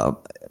is,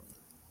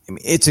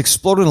 it's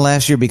exploded in the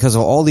last year because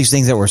of all these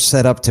things that were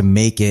set up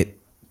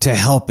to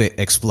help it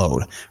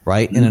explode,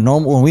 right?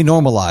 Mm-hmm. When we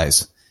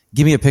normalize,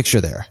 give me a picture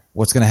there.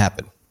 What's going to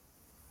happen?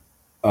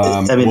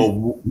 Go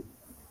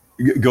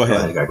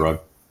ahead, Greg.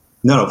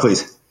 No,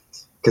 please.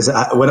 Because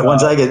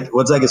once I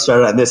get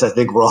started on this, I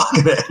think we're all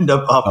going to end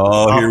up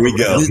off. Here we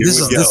go.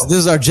 This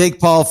is our Jake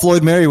Paul,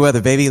 Floyd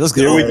Mayweather, baby. Let's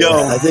go. Here we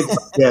go. I think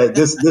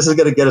this is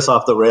going to get us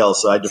off the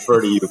rails. So I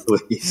defer to you,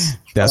 please.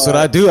 That's what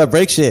I do. I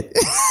break shit.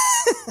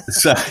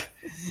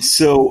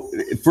 So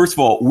first of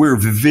all, we're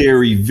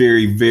very,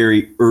 very,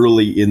 very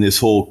early in this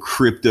whole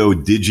crypto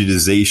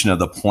digitization of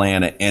the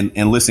planet.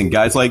 And listen,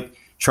 guys like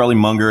Charlie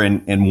Munger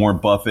and Warren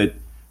Buffett,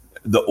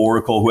 the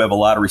Oracle, who have a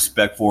lot of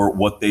respect for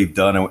what they've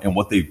done and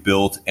what they've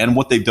built and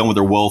what they've done with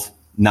their wealth,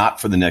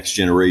 not for the next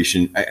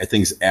generation, I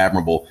think is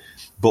admirable.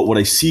 But what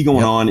I see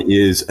going on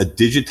is a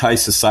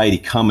digitized society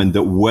coming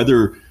that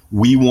whether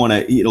we want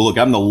to, look,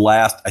 I'm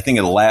I think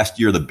in the last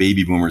year of the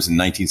baby boomers in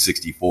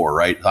 1964,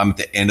 right? I'm at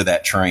the end of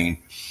that train.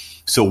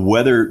 So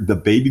whether the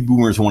baby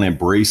boomers want to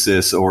embrace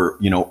this or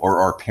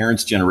our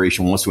parents'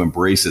 generation wants to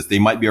embrace this, they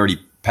might be already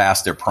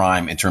past their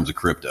prime in terms of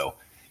crypto.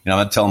 I'm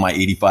not telling my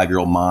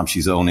 85-year-old mom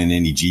she's owning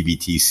any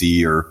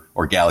GBTC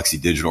or Galaxy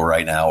Digital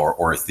right now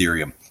or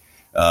Ethereum.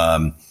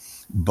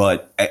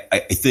 But I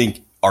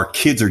think our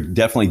kids are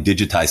definitely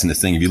digitizing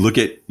this thing. If you look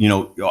at,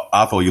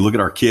 Athol, you look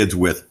at our kids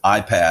with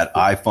iPad,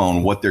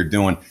 iPhone, what they're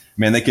doing,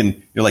 man,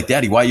 you're like,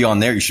 Daddy, why are you on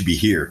there? You should be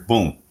here.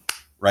 Boom.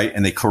 Right.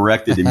 And they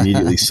correct it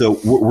immediately. So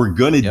we're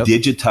going to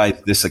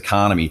digitize this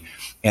economy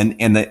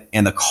and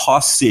the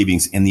cost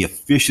savings and the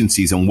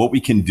efficiencies and what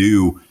we can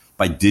do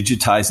by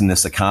digitizing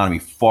this economy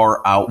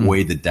far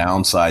outweigh the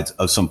downsides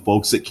of some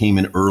folks that came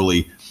in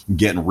early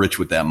getting rich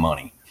with that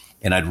money.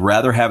 And I'd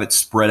rather have it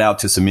spread out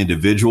to some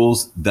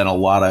individuals than a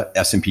lot of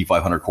S&P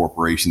 500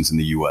 corporations in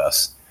the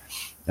U.S.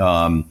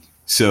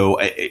 So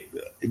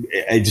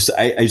I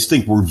just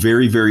think we're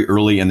very, very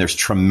early and there's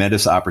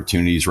tremendous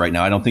opportunities right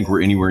now. I don't think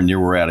we're anywhere near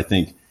where we're at. I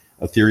think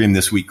Ethereum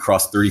this week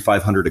crossed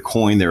 3,500 a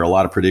coin. There are a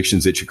lot of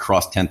predictions that should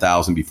cross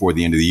 10,000 before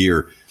the end of the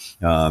year.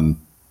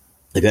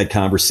 I've had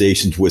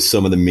conversations with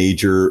some of the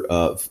major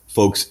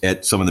folks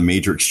at some of the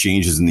major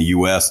exchanges in the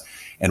U.S.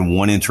 and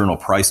one internal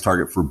price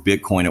target for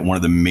Bitcoin at one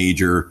of the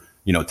major,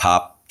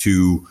 top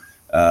two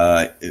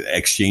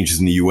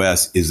exchanges in the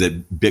U.S. is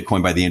that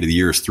Bitcoin by the end of the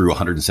year is through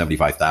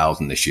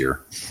 175,000 this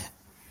year.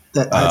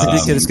 I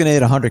predicted it's going to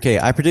hit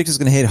 100K. I predict it's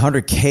going to hit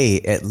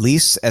 100K at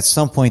least at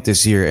some point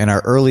this year in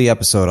our early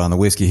episode on the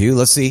Whiskey Hue.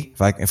 Let's see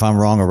if I'm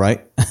wrong or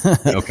right.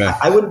 Okay.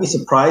 I wouldn't be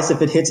surprised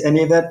if it hits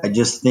any of that. I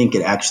just think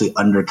it actually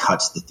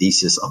undercuts the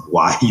thesis of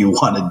why you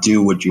want to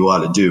do what you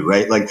want to do,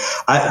 right? Like,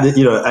 I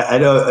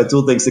know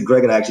Atul thinks that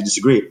Greg and I actually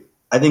disagree.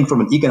 I think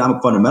from an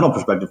economic fundamental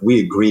perspective,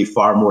 we agree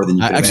far more than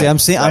you can actually.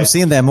 Imagine, I'm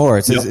seeing that more.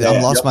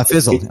 I've lost my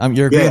fizzle.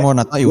 You're agreeing more than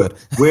I thought you would.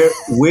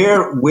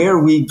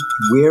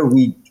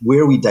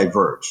 Where we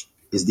diverge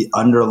is the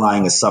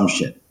underlying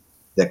assumption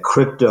that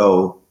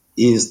crypto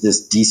is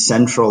this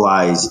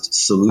decentralized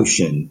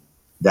solution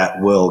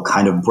that will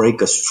kind of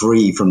break us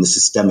free from the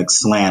systemic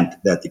slant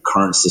that the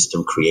current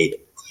system created.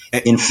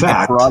 In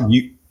fact,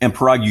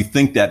 Parag, you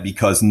think that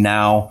because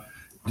now,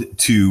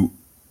 to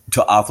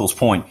Athel's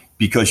point,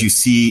 because you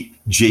see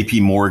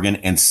JP Morgan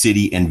and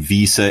Citi and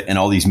Visa and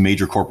all these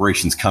major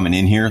corporations coming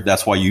in here.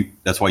 That's why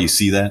you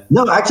see that?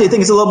 No, actually, I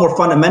think it's a little more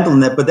fundamental than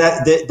that, but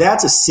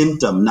that's a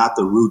symptom, not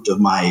the root of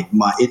my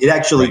it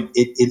actually, right.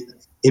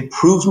 It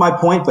proves my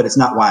point, but it's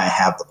not why I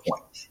have the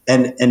point.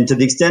 And to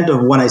the extent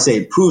of when I say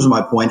it proves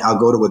my point, I'll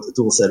go to what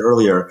Atul said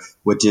earlier,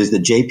 which is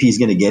that JP is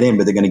going to get in,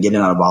 but they're going to get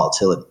in on a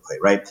volatility play,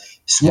 right?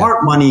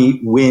 Smart money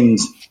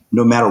wins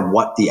no matter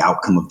what the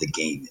outcome of the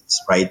game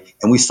is, right?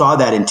 And we saw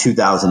that in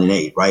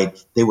 2008,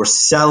 right? They were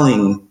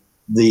selling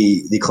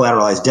the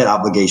collateralized debt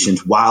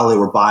obligations while they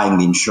were buying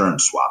the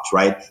insurance swaps,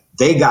 right?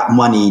 They got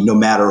money no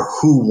matter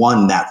who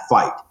won that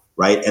fight,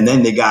 right? And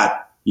then they got,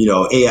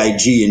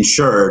 AIG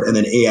insured, and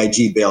then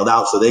AIG bailed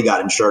out, so they got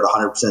insured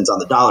 100% on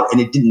the dollar,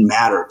 and it didn't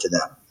matter to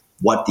them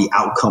what the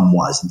outcome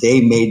was.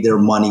 They made their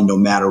money no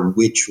matter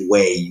which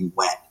way you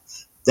went.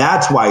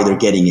 That's why they're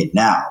getting it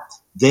now.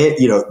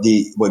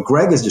 What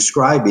Greg is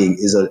describing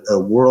is a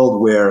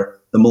world where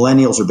the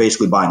millennials are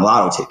basically buying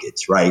lotto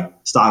tickets, right?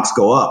 Stocks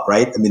go up,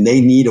 right? I mean,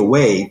 they need a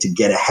way to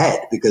get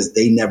ahead because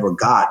they never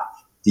got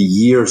the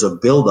years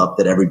of buildup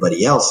that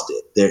everybody else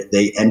did.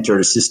 They entered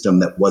a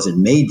system that wasn't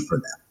made for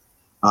them.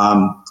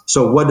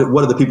 So what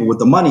do the people with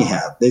the money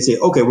have? They say,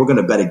 okay, we're going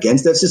to bet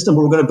against that system,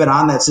 but we're going to bet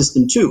on that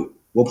system too.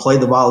 We'll play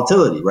the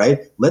volatility, right?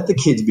 Let the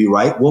kids be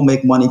right. We'll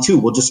make money too.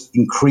 We'll just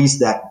increase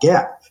that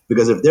gap.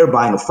 Because if they're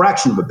buying a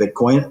fraction of a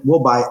Bitcoin, we'll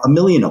buy 1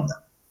 million of them,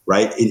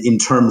 right? In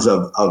terms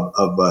of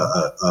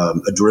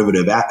a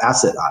derivative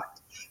asset on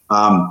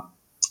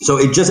it. So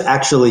it just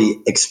actually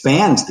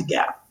expands the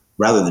gap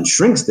rather than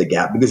shrinks the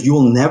gap because you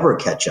will never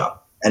catch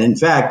up. And in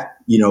fact,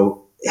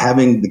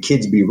 having the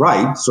kids be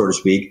right, so to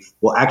speak,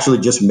 will actually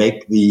just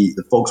make the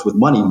folks with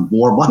money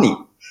more money.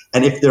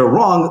 And if they're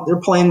wrong,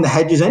 they're playing the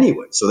hedges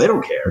anyway, so they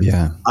don't care.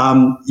 Yeah.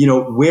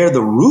 Where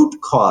the root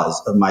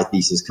cause of my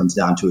thesis comes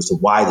down to as to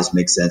why this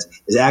makes sense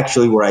is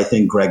actually where I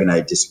think Greg and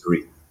I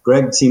disagree.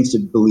 Greg seems to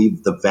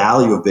believe the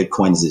value of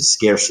Bitcoin is its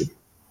scarcity.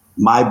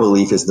 My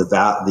belief is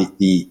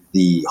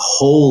the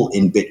hole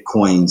in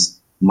Bitcoin's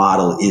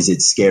model is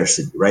its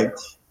scarcity, right?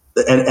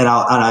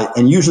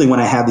 And usually when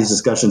I have these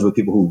discussions with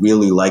people who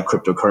really like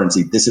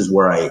cryptocurrency, this is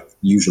where I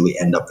usually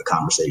end up the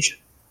conversation.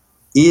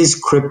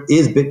 Is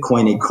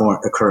Bitcoin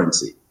a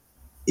currency?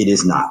 It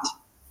is not.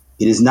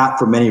 It is not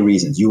for many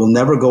reasons. You will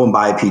never go and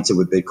buy a pizza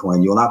with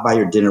Bitcoin. You will not buy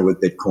your dinner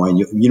with Bitcoin.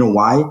 You know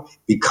why?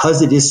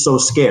 Because it is so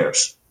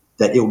scarce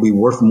that it will be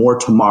worth more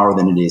tomorrow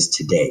than it is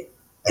today.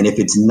 And if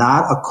it's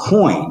not a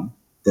coin,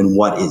 then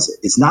what is it?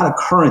 It's not a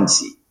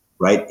currency,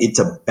 right? It's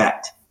a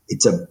bet.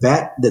 It's a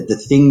bet that the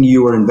thing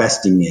you are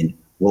investing in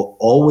will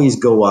always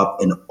go up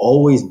and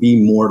always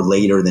be more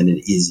later than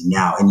it is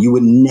now. And you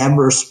would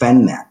never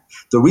spend that.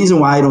 The reason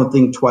why I don't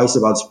think twice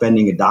about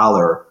spending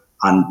 $1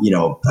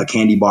 on, a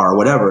candy bar or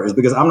whatever is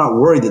because I'm not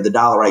worried that the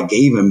dollar I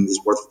gave him is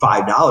worth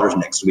 $5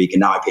 next week.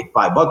 And now I paid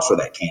 $5 for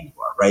that candy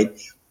bar, right?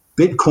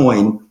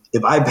 Bitcoin,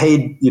 if I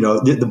paid,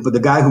 the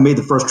guy who made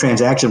the first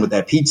transaction with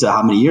that pizza,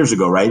 how many years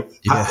ago, right?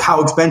 Yeah.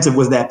 How expensive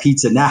was that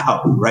pizza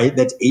now, right?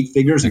 That's 8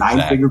 figures,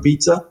 exactly. 9-figure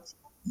pizza.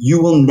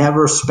 You will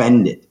never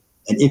spend it.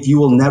 And if you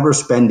will never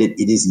spend it,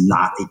 it is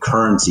not a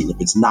currency. If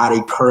it's not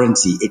a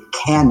currency, it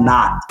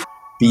cannot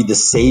be the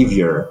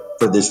savior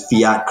for this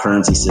fiat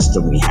currency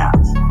system we have.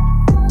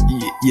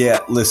 Yeah,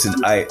 listen,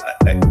 I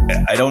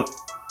don't,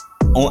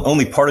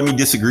 only part of me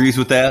disagrees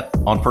with that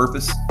on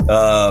purpose.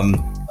 A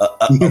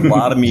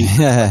lot of me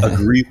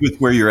agrees with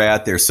where you're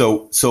at there.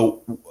 So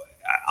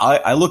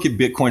I look at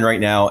Bitcoin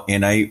right now,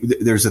 and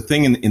there's a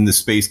thing in the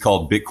space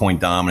called Bitcoin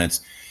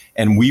dominance.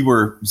 And we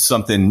were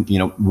something,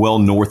 well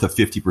north of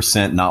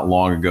 50% not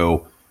long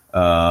ago.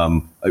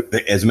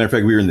 As a matter of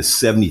fact, we were in the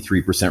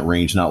 73%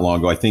 range not long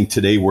ago. I think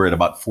today we're at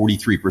about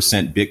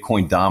 43%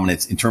 Bitcoin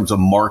dominance in terms of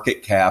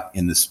market cap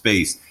in the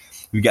space.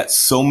 We've got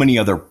so many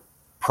other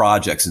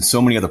projects and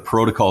so many other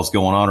protocols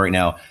going on right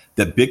now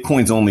that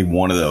Bitcoin's only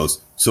one of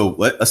those. So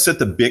let's set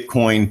the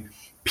Bitcoin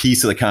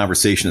piece of the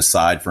conversation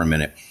aside for a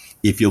minute.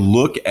 If you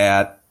look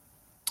at,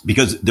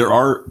 because there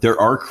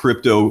are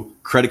crypto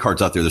credit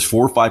cards out there. There's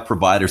 4 or 5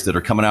 providers that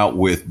are coming out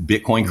with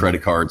Bitcoin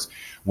credit cards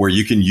where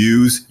you can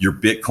use your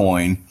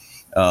Bitcoin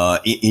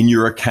in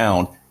your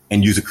account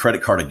and use a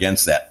credit card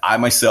against that. I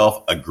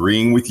myself,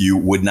 agreeing with you,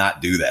 would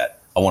not do that.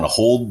 I want to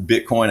hold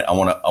Bitcoin. I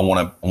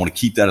want to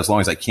keep that as long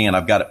as I can.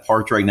 I've got it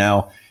parked right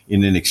now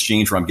in an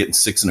exchange where I'm getting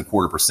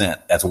 6.25%.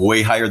 That's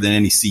way higher than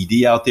any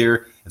CD out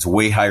there. It's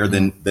way higher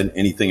than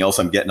anything else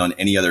I'm getting on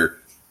any other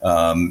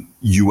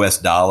US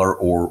dollar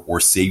or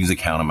savings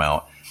account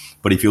amount.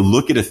 But if you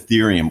look at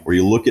Ethereum or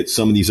you look at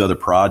some of these other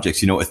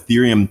projects,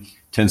 Ethereum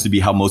tends to be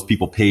how most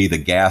people pay the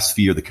gas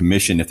fee or the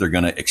commission if they're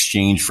going to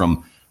exchange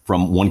from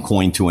one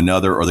coin to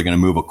another, or they're going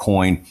to move a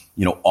coin,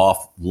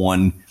 off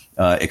one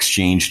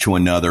exchange to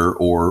another,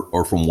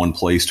 or from one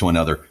place to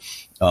another.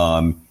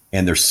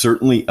 And there's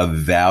certainly a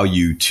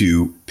value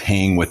to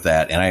paying with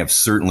that. And I have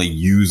certainly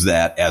used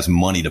that as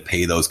money to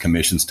pay those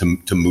commissions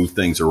to move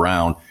things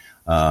around.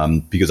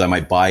 Because I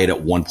might buy it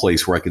at one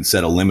place where I can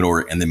set a limit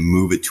order and then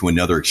move it to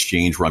another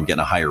exchange where I'm getting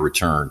a higher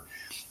return.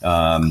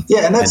 And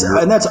that's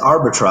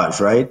arbitrage,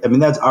 right? I mean,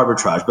 that's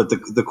arbitrage. But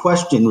the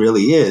question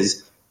really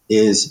is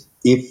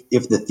if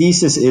the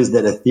thesis is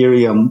that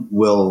Ethereum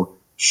will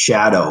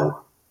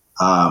shadow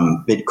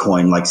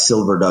Bitcoin like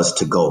silver does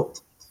to gold,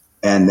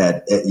 and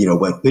that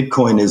when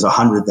Bitcoin is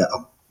 100.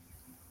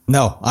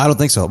 No, I don't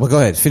think so. Well, go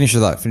ahead. Finish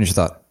your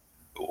thought.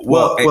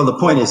 Well, the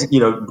point is,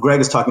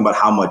 Greg is talking about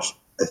how much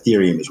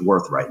Ethereum is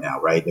worth right now,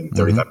 right? I mean,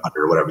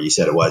 3,500 or whatever you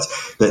said it was.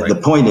 The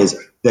point is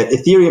that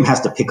Ethereum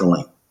has to pick a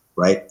lane,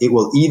 right? It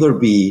will either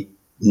be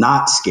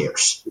not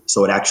scarce,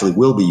 so it actually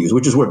will be used,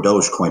 which is where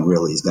Dogecoin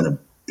really is going to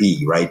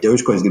be, right?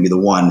 Dogecoin is going to be the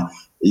one,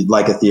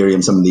 like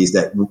Ethereum, some of these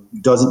that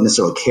doesn't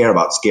necessarily care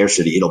about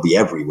scarcity. It'll be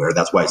everywhere.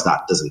 That's why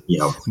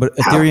But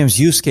Ethereum's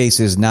use case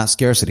is not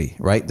scarcity,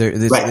 right? Right,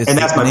 and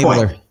that's my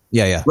point.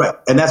 Yeah. Right,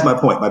 and that's my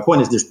point. My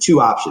point is there's 2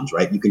 options,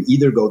 right? You can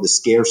either go the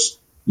scarce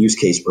use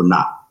case or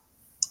not.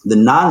 The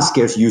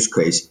non-scarce use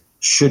case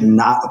should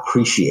not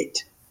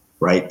appreciate,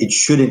 right? It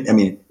shouldn't. I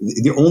mean,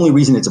 the only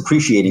reason it's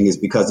appreciating is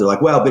because they're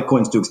like, well,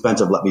 Bitcoin's too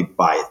expensive. Let me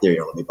buy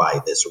Ethereum. Let me buy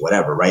this or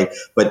whatever, right?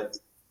 But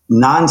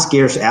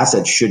non-scarce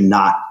assets should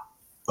not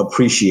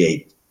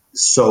appreciate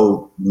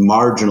so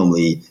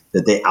marginally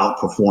that they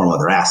outperform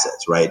other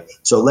assets, right?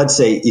 So let's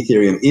say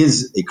Ethereum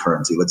is a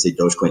currency. Let's say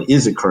Dogecoin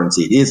is a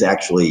currency. It is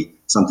actually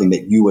something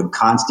that you would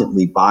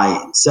constantly buy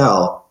and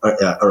sell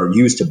or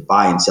use to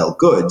buy and sell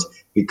goods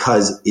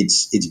because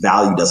its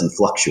value doesn't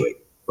fluctuate,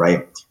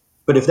 right?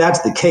 But if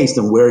that's the case,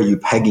 then where are you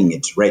pegging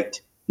its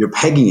rate? You're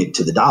pegging it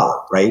to the dollar,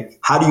 right?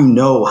 How do you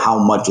know how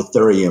much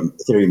Ethereum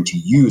to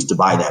use to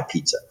buy that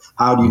pizza?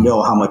 How do you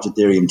know how much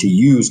Ethereum to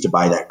use to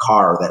buy that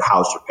car or that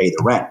house or pay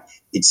the rent?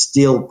 It's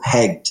still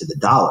pegged to the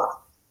dollar.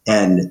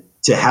 And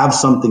to have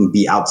something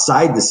be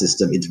outside the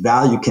system, its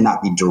value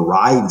cannot be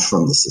derived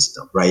from the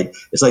system, right?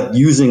 It's like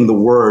using the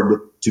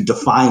word to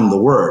define the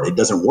word. It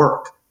doesn't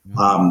work.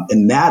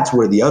 And that's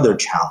where the other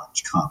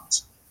challenge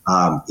comes,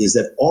 is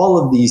that all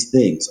of these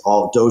things,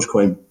 all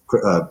Dogecoin,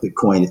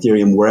 Bitcoin,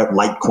 Ethereum,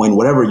 Litecoin,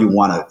 whatever you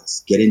want to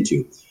get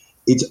into,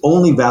 its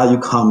only value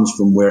comes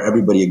from where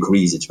everybody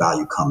agrees its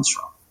value comes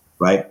from,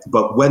 right?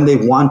 But when they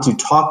want to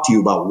talk to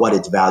you about what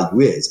its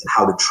value is and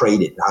how to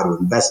trade it, how to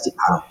invest it,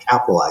 how to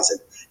capitalize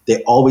it,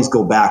 they always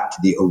go back to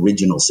the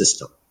original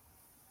system.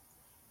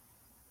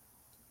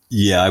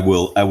 Yeah, I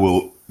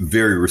will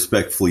very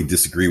respectfully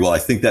disagree. Well, I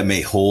think that may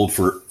hold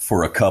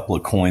for a couple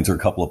of coins or a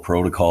couple of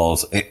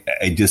protocols.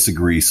 I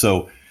disagree.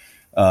 So,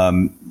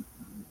 one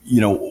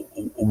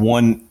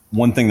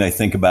thing that I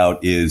think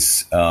about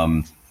is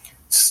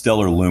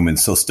Stellar Lumens.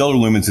 So Stellar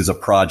Lumens is a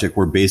project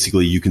where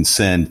basically you can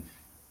send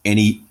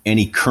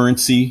any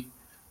currency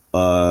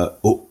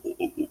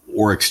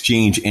or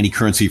exchange any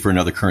currency for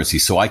another currency.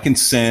 So I can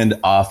send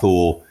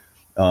Athul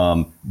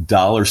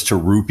dollars to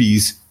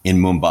rupees in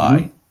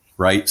Mumbai,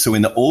 right? So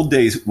in the old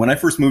days, when I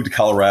first moved to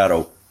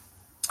Colorado,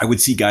 I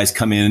would see guys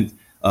come in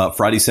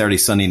Friday, Saturday,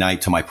 Sunday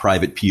night to my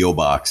private PO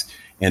box,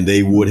 and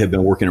they would have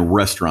been working in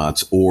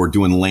restaurants or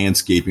doing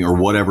landscaping or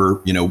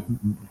whatever,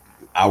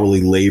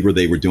 hourly labor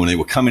they were doing. They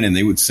would come in and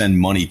they would send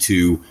money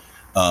to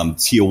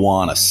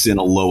Tijuana,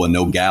 Sinaloa,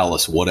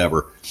 Nogales,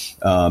 whatever.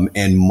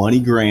 And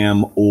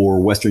MoneyGram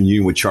or Western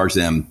Union would charge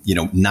them,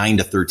 $9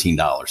 to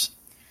 $13.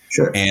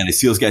 Sure. And I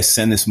see those guys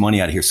send this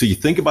money out of here. So you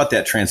think about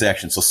that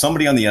transaction. So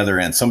somebody on the other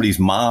end, somebody's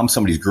mom,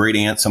 somebody's great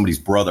aunt, somebody's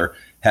brother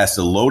has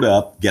to load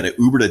up, get an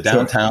Uber to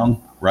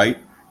downtown, right?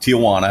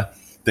 Tijuana.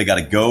 They got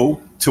to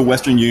go to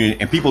Western Union,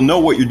 and people know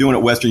what you're doing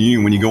at Western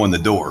Union when you go in the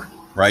door,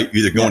 right?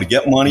 You're either going to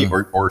get money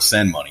or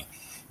send money.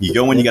 You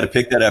go in, you got to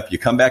pick that up. You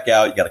come back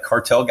out. You got a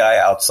cartel guy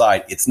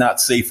outside. It's not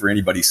safe for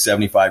anybody's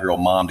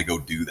 75-year-old mom to go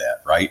do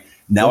that, right?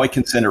 Now I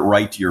can send it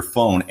right to your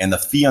phone, and the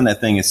fee on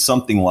that thing is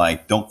something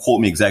like, don't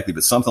quote me exactly,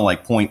 but something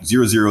like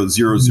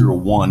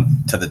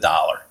 0.00001 to the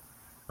dollar,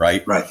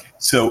 right? Right.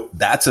 So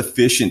that's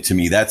efficient to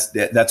me.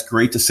 That's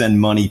great to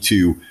send money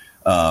to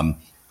Kenya,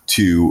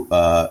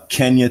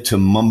 to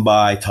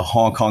Mumbai, to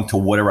Hong Kong, to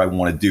whatever I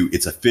want to do.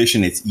 It's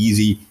efficient. It's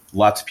easy.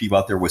 Lots of people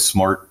out there with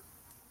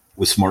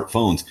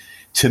smartphones.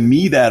 To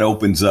me, that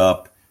opens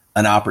up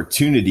an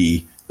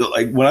opportunity.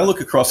 Like when I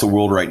look across the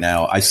world right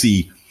now, I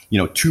see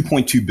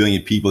 2.2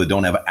 billion people that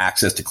don't have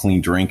access to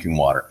clean drinking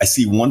water. I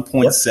see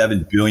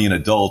 1.7 billion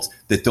adults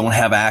that don't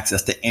have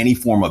access to any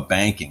form of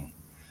banking,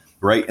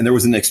 right? And there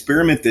was an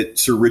experiment that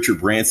Sir Richard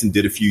Branson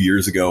did a few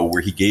years ago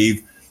where he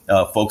gave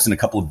folks in a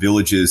couple of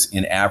villages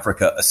in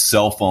Africa a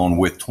cell phone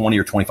with $20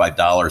 or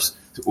 $25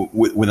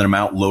 with an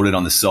amount loaded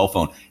on the cell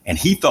phone. And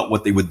he thought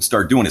what they would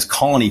start doing is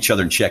calling each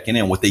other and checking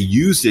in. What they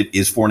used it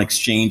is for an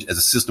exchange as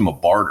a system of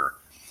barter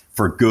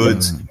for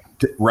goods.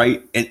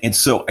 Right. And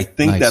so I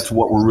think that's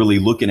what we're really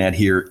looking at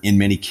here in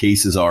many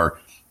cases are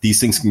these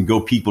things can go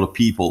people to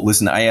people.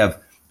 Listen,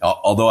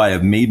 although I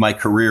have made my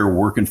career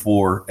working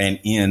for and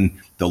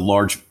in the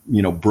large,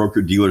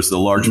 broker dealers, the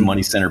large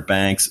money center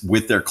banks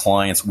with their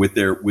clients, with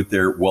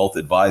their wealth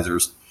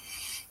advisors.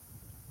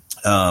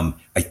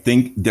 I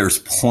think there's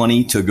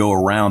plenty to go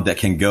around that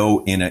can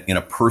go in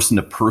a person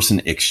to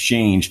person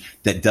exchange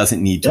that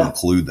doesn't need to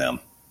include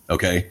them.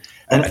 OK.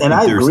 And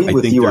I agree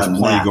with you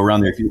on that. To go around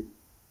there.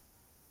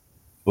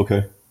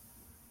 Okay.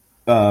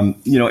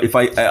 If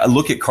I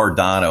look at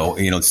Cardano,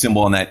 the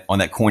symbol on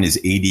that coin is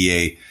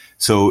ADA.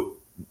 So,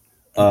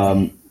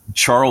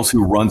 Charles,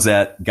 who runs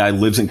that guy,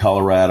 lives in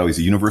Colorado. He's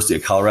a University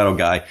of Colorado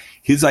guy.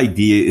 His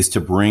idea is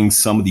to bring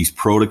some of these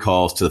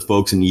protocols to the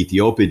folks in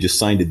Ethiopia. Just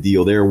signed a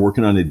deal there,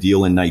 working on a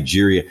deal in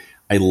Nigeria.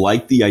 I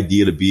like the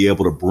idea to be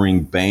able to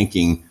bring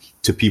banking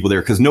to people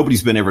there because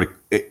nobody's been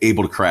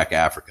able to crack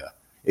Africa.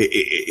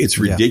 It's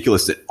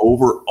ridiculous that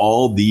over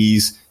all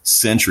these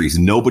centuries,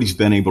 nobody's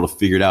been able to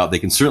figure it out. They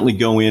can certainly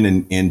go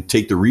in and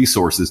take the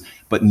resources,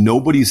 but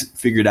nobody's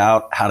figured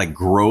out how to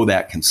grow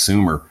that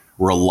consumer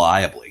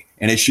reliably.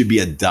 And it should be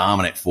a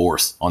dominant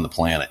force on the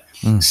planet.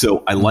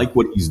 So I like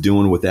what he's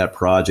doing with that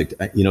project.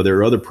 There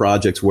are other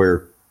projects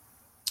where,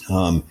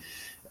 if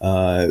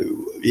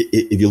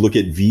you look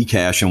at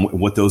Vcash and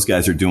what those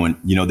guys are doing,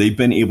 they've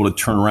been able to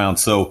turn around.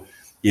 So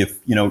if,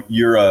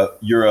 you're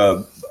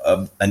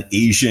an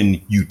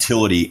Asian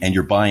utility and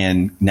you're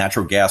buying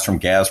natural gas from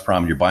Gazprom,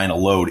 and you're buying a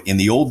load. In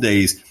the old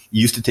days, it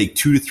used to take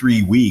 2 to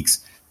 3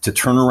 weeks to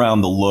turn around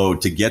the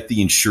load, to get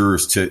the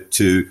insurers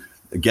to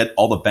get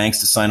all the banks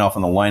to sign off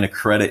on the line of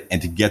credit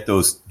and to get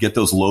those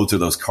loads or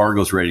those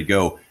cargoes ready to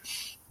go.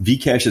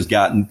 Vcash has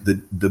gotten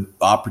the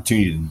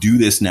opportunity to do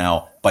this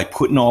now by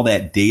putting all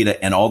that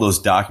data and all those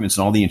documents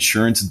and all the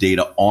insurance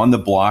data on the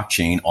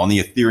blockchain, on the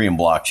Ethereum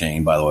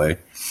blockchain, by the way,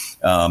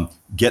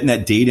 getting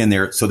that data in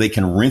there so they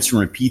can rinse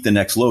and repeat the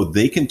next load.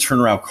 They can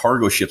turn around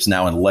cargo ships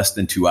now in less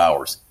than 2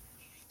 hours.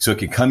 So it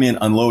can come in,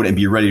 unload, and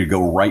be ready to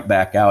go right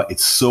back out.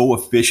 It's so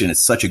efficient.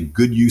 It's such a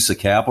good use of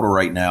capital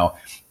right now.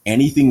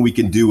 Anything we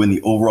can do in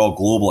the overall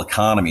global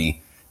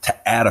economy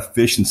to add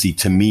efficiency,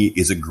 to me,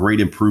 is a great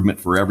improvement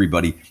for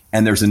everybody.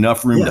 And there's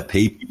enough room to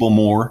pay people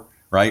more,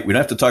 right? We don't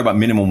have to talk about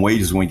minimum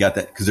wages when we got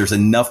that, because there's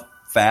enough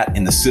fat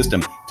in the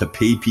system to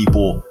pay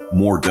people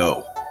more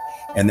dough.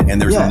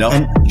 And there's enough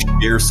to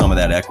share some of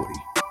that equity.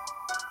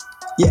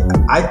 Yeah,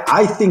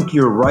 I think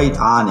you're right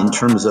on in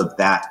terms of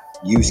that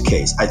use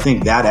case. I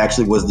think that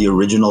actually was the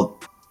original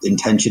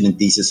intention and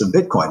thesis of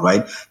Bitcoin,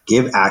 right?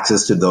 Give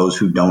access to those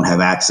who don't have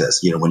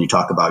access. You know, when you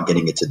talk about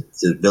getting it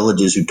to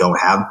villages who don't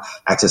have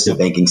access to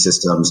banking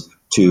systems,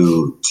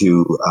 to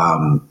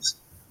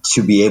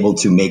be able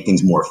to make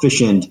things more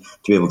efficient,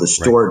 to be able to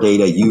store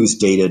data, use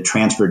data,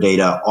 transfer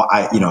data.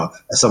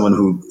 As someone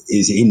who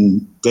is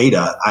in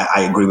data,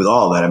 I agree with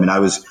all of that. I mean, I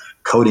was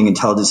coding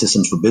intelligent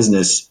systems for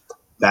business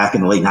back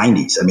in the late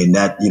 90s. I mean,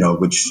 that,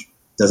 which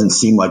doesn't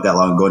seem like that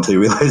long ago until you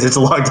realize it's a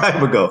long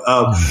time ago.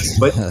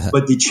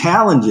 But the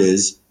challenge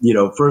is,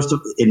 first,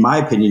 in my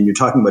opinion, you're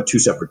talking about two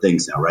separate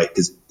things now, right?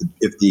 Because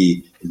if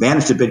the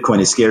advantage to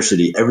Bitcoin is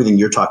scarcity, everything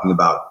you're talking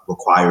about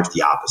requires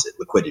the opposite,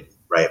 liquidity,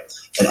 right?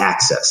 And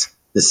access.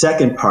 The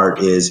second part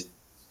is,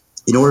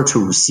 in order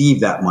to receive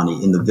that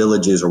money in the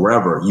villages or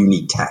wherever, you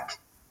need tech,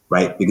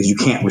 right? Because you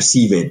can't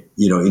receive it,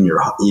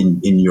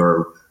 in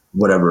your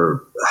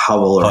whatever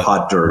hovel or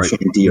hut or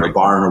shanty or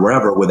barn or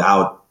wherever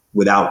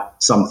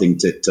without something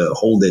to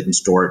hold it and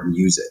store it and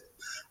use it.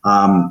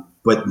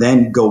 But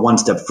then go one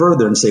step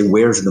further and say,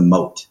 where's the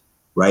moat,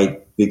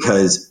 right?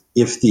 Because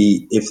if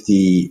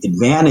the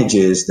advantage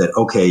is that,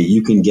 okay,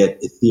 you can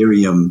get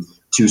Ethereum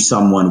to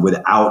someone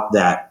without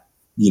that,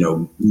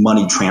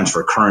 money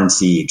transfer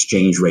currency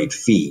exchange rate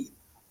fee,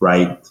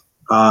 right?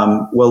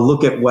 Well,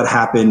 look at what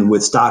happened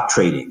with stock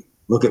trading.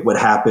 Look at what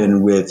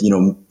happened with,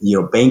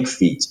 bank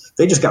fees.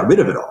 They just got rid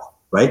of it all,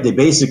 right? They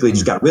basically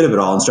just got rid of it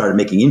all and started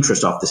making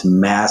interest off this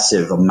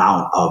massive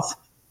amount of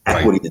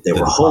equity that they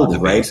were holding,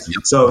 right?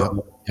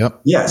 So,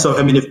 yeah. So,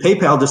 I mean, if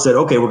PayPal just said,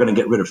 okay, we're going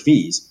to get rid of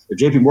fees. If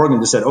JP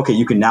Morgan just said, okay,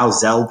 you can now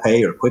Zelle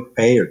Pay or Quick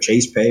Pay or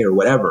Chase Pay or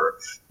whatever,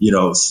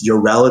 your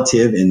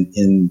relative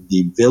in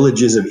the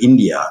villages of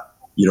India,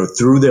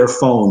 through their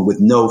phone with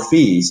no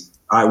fees.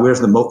 All right, where's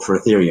the moat for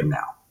Ethereum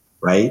now,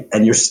 right?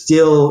 And you're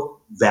still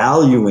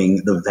valuing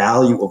the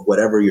value of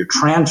whatever you're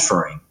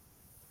transferring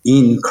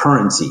in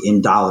currency,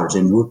 in dollars,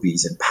 in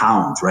rupees, in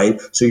pounds,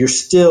 right? So you're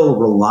still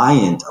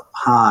reliant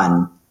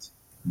upon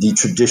the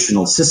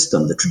traditional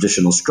system, the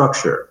traditional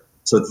structure.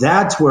 So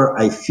that's where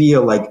I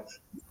feel like,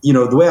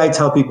 the way I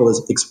tell people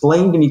is,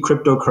 explain to me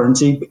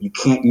cryptocurrency, but you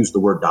can't use the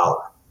word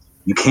dollar.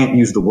 You can't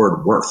use the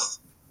word worth.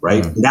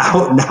 Right?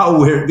 Now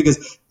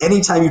because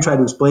anytime you try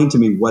to explain to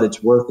me what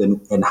it's worth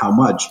and how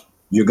much,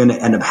 you're going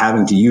to end up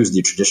having to use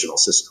the traditional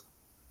system.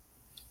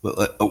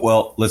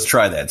 Well, let's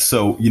try that.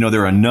 So,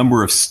 there are a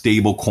number of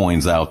stable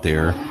coins out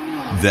there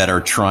that are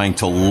trying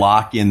to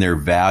lock in their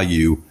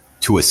value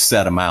to a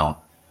set amount,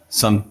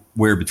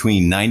 somewhere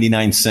between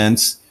 99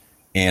 cents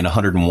and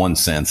 101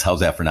 cents. How's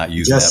that for not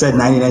using just that said word?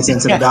 99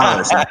 cents in a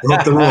dollar. So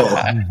broke the rule.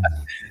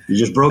 You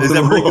just broke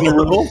the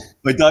rule.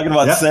 By talking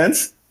about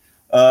cents?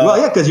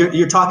 Well, yeah, because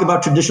you're talking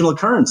about traditional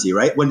currency,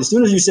 right? As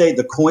soon as you say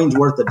the coin's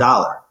worth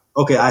 $1,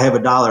 okay, I have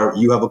 $1,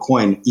 you have a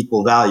coin,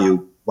 equal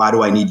value. Why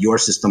do I need your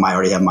system? I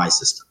already have my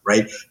system,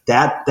 right?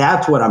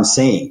 That's what I'm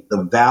saying.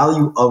 The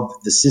value of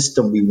the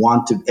system we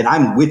want to, and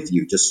I'm with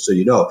you, just so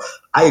you know,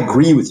 I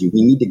agree with you.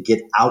 We need to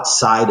get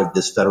outside of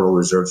this Federal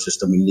Reserve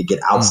system. We need to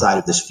get outside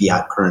of this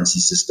fiat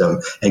currency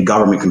system and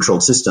government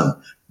controlled system.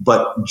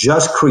 But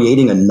just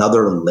creating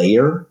another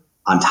layer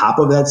on top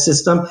of that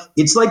system,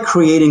 it's like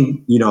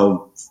creating,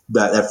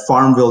 that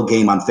Farmville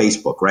game on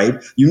Facebook, right?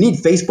 You need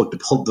Facebook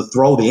to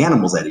throw the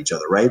animals at each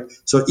other, right?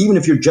 So even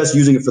if you're just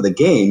using it for the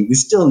game, you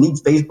still need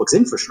Facebook's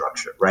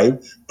infrastructure,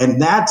 right?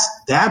 And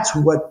that's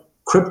what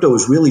crypto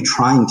is really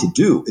trying to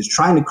do, is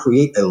trying to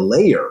create a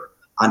layer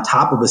on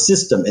top of a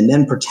system and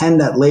then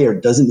pretend that layer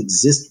doesn't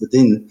exist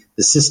within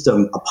the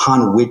system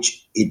upon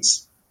which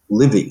it's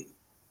living.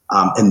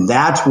 And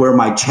that's where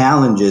my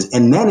challenge is.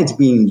 And then it's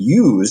being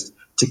used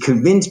to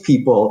convince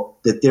people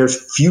that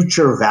there's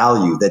future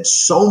value that's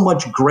so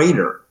much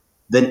greater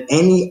than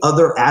any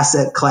other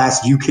asset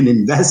class you can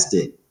invest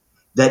in,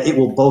 that it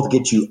will both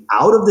get you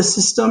out of the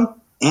system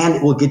and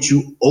it will get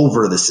you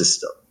over the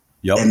system.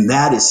 Yep. And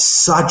that is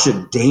such a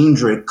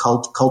dangerous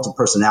cult of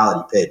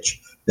personality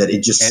pitch that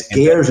it just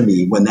scares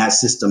me when that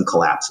system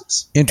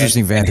collapses.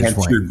 Interesting vantage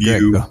point.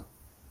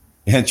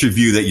 Hence your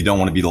view that you don't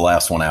want to be the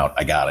last one out.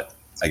 I got it.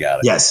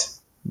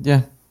 Yes.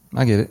 Yeah.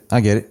 I get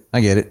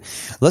it.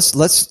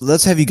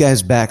 Let's have you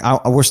guys back.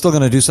 We're still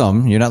going to do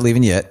some. You're not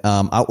leaving yet.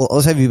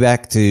 Let's have you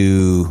back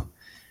to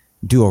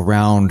do a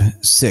round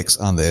 6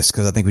 on this,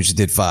 because I think we just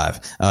did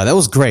 5. That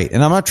was great.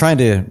 And I'm not trying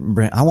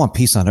to I want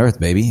peace on earth,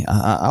 baby.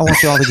 I want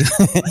you all to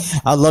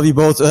get, I love you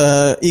both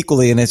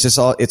equally. And it's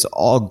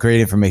all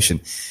great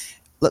information.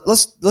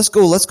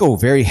 Let's go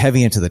very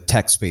heavy into the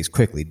tech space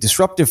quickly.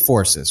 Disruptive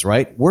forces,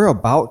 right? We're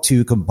about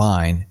to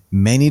combine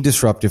many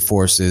disruptive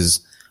forces,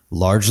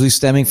 largely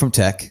stemming from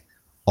tech,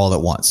 all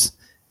at once.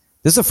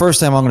 This is the first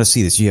time I'm going to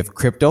see this. You have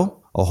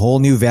crypto, a whole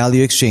new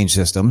value exchange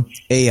system,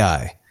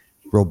 AI,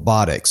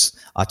 robotics,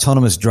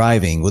 autonomous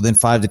driving within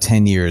 5 to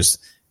 10 years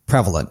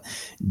prevalent.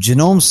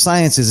 Genome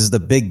sciences is the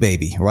big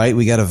baby, right?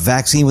 We got a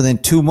vaccine within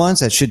 2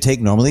 months that should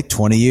take normally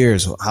 20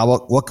 years.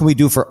 What can we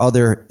do for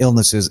other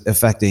illnesses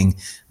affecting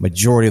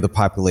majority of the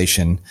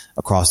population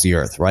across the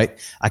earth, right?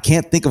 I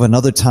can't think of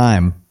another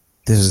time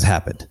this has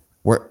happened,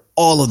 where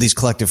all of these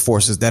collective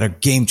forces that are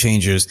game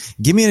changers.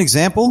 Give me an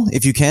example,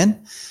 if you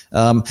can.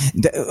 And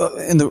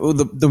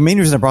the main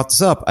reason I brought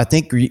this up, I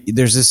think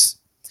there's this,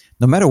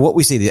 no matter what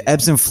we say, the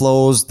ebbs and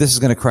flows, this is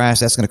going to crash,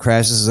 that's going to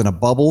crash, this is in a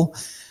bubble.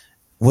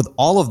 With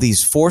all of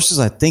these forces,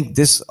 I think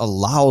this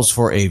allows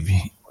for a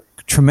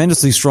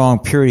tremendously strong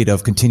period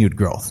of continued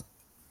growth,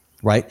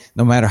 right?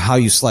 No matter how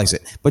you slice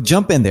it. But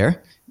jump in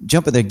there.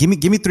 Give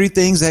me 3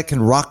 things that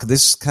can rock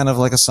this kind of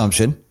like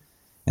assumption,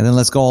 and then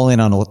let's go all in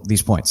on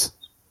these points.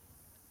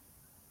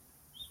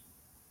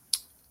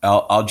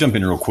 I'll jump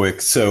in real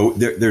quick. So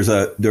there's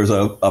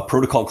a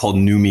protocol called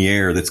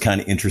Numiere that's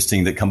kind of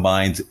interesting that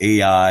combines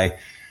AI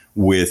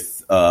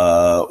with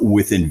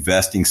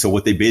investing. So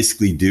what they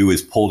basically do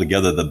is pull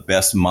together the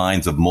best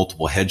minds of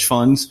multiple hedge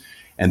funds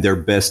and their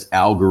best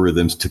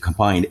algorithms to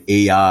combine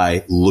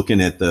AI looking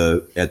at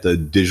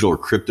the digital or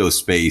crypto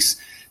space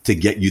to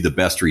get you the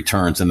best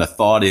returns. And the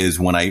thought is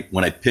when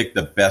I pick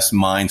the best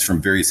minds from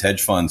various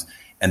hedge funds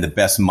and the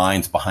best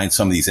minds behind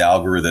some of these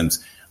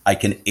algorithms, I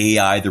can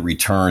AI the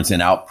returns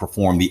and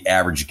outperform the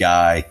average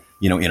guy,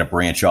 in a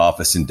branch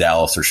office in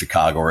Dallas or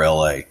Chicago or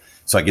LA.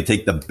 So I could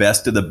take the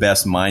best of the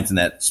best minds in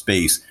that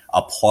space,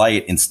 apply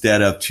it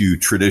instead of to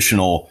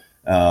traditional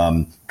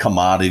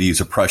commodities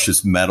or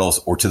precious metals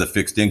or to the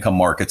fixed income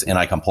markets, and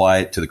I can apply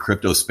it to the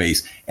crypto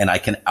space, and I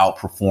can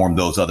outperform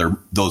those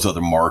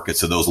other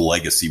markets or those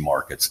legacy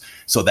markets.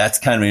 So that's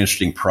kind of an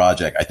interesting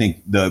project. I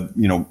think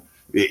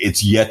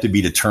it's yet to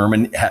be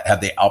determined.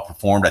 Have they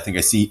outperformed? I think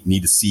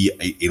need to see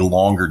a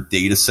longer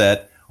data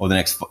set over the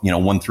next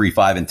 1, 3,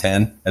 5, and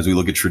 10 as we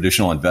look at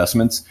traditional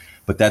investments.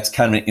 But that's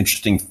kind of an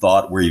interesting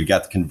thought where you've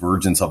got the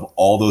convergence of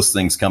all those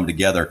things come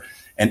together.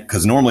 And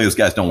because normally those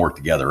guys don't work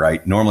together,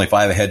 right? Normally, if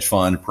I have a hedge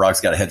fund, Parag's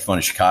got a hedge fund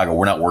in Chicago,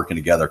 we're not working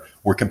together.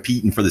 We're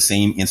competing for the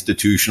same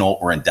institutional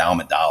or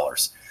endowment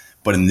dollars.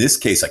 But in this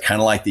case, I kind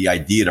of like the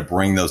idea to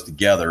bring those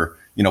together.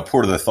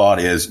 Part of the thought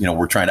is,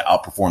 we're trying to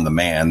outperform the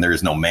man. There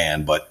is no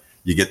man, but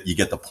you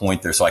get the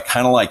point there. So I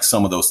kind of like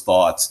some of those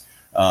thoughts.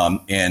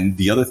 And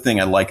the other thing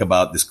I like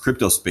about this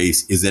crypto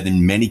space is that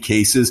in many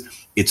cases,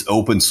 it's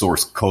open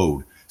source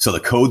code. So the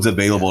code's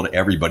available to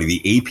everybody.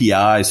 The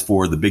APIs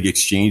for the big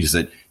exchanges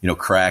that,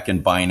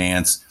 Kraken,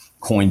 Binance,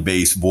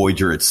 Coinbase,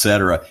 Voyager, et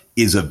cetera,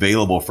 is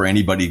available for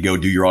anybody to go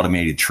do your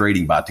automated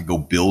trading bot to go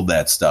build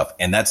that stuff.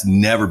 And that's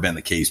never been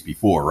the case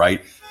before,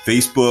 right?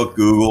 Facebook,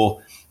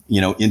 Google,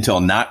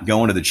 Intel not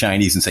going to the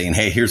Chinese and saying,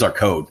 hey, here's our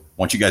code.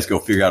 Why don't you guys go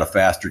figure out a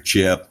faster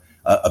chip,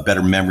 a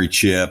better memory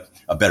chip,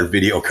 a better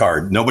video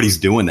card? Nobody's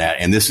doing that.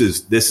 And this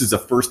is the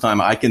first time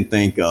I can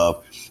think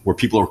of where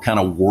people are kind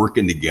of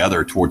working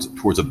together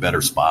towards a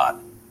better spot.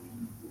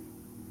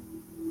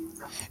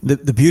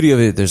 The beauty of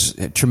it, there's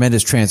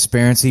tremendous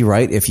transparency,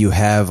 right? If you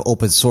have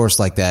open source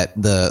like that,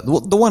 the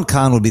one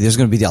con would be there's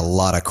going to be a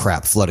lot of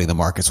crap flooding the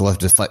market. So we'll have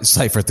to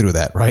cipher through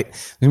that, right?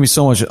 There's going to be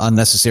so much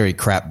unnecessary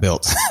crap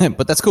built,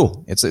 but that's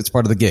cool. It's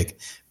part of the gig.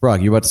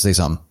 Parag, you're about to say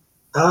something.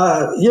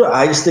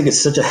 I just think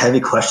it's such a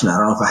heavy question. I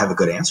don't know if I have a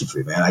good answer for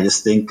you, man. I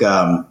just think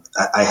I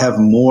have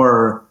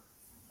more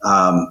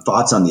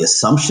thoughts on the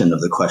assumption of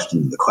the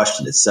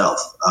question itself.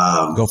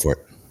 Go for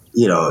it.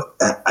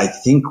 I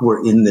think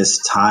we're in this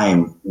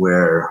time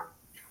where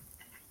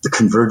the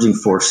converging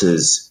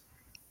forces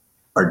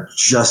are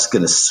just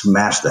going to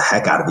smash the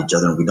heck out of each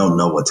other, and we don't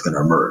know what's going to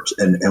emerge.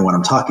 And what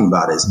I'm talking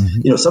about is,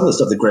 some of the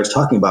stuff that Greg's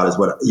talking about is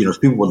what,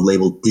 people would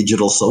label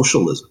digital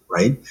socialism,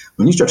 right?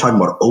 When you start talking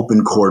about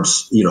open code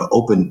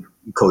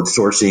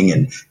sourcing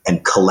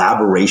and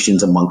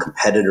collaborations among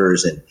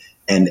competitors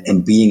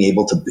and being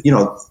able to,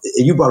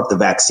 you brought up the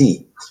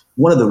vaccine.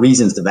 One of the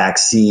reasons the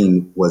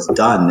vaccine was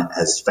done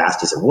as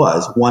fast as it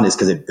was, one is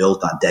because it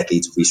built on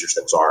decades of research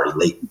that was already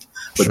latent.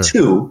 But sure.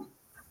 Two,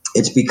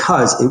 it's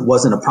because it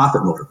wasn't a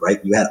profit motive, right?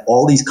 You had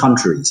all these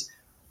countries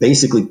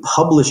basically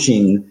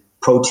publishing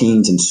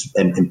proteins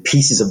and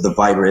pieces of the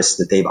virus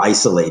that they've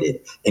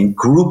isolated and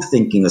group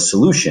thinking a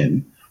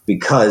solution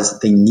because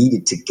they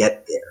needed to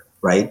get there,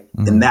 right?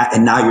 Mm-hmm.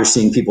 And now you're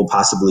seeing people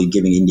possibly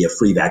giving India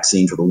free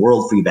vaccines or the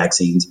world free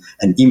vaccines,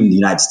 and even the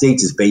United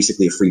States is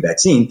basically a free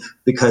vaccine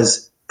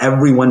because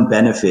everyone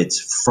benefits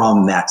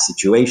from that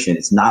situation.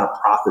 It's not a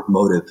profit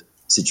motive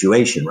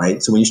situation,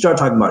 right? So when you start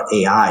talking about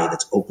AI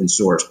that's open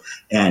source,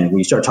 and when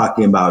you start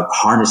talking about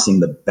harnessing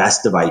the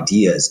best of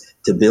ideas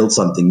to build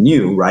something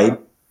new, right?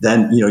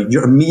 Then,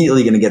 you're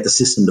immediately going to get the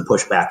system to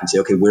push back and say,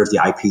 okay, where's the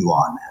IP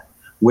law on that?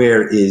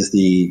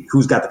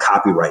 Who's got the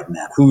copyright in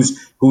that?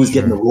 Who's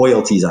getting the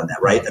royalties on that,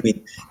 right? I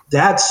mean,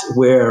 that's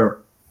where,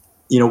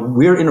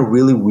 we're in a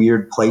really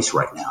weird place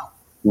right now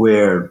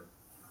where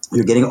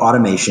you're getting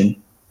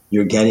automation,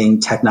 you're getting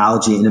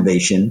technology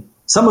innovation.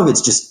 Some of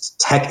it's just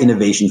tech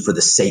innovation for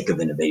the sake of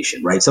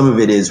innovation, right? Some of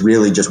it is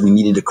really just we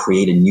needed to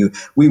create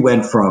we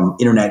went from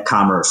internet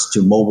commerce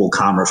to mobile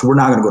commerce. We're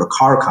now going to go to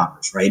car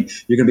commerce, right?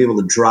 You're going to be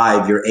able to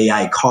drive your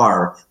AI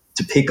car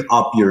to pick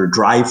up your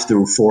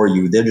drive-through for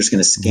you. They're just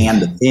going to scan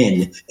the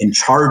pin and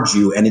charge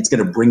you, and it's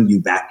going to bring you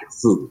back your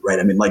food, right?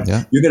 I mean, like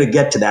you're going to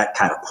get to that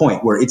kind of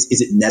point where is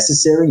it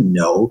necessary?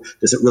 No.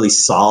 Does it really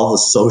solve a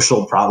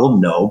social problem?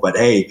 No. But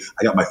hey,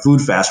 I got my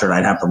food faster and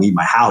I'd have to leave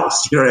my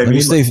house. You know what I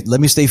mean? Let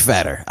me stay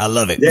fatter. I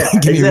love it. Yeah,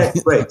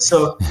 exactly. Right.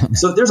 So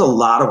there's a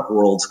lot of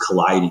worlds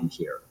colliding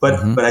here.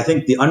 But I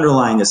think the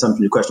underlying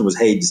assumption, the question was,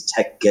 hey, does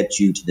tech get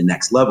you to the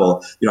next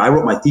level? You know, I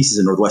wrote my thesis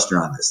in Northwestern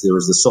on this. There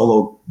was the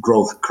Solow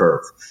growth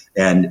curve.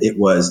 And it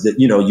was that,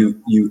 you know,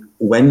 you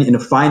when in a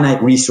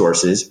finite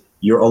resources,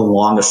 you're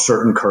along a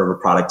certain curve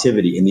of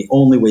productivity. And the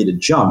only way to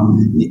jump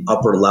the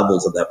upper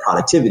levels of that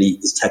productivity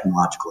is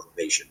technological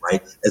innovation,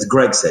 right? As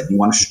Greg said, you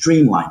want to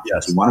streamline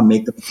things. You want to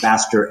make them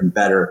faster and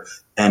better.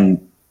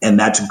 And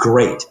that's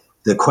great.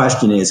 The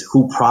question is,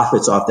 who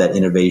profits off that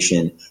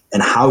innovation,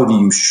 and how do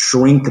you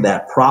shrink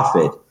that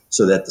profit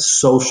so that the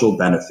social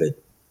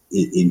benefit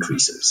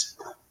increases?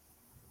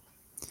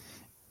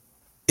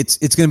 It's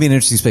going to be an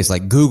interesting space.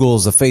 Like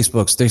Google's, the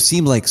Facebooks, they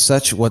seem like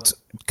such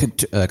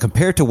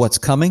compared to what's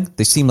coming,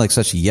 they seem like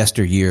such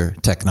yesteryear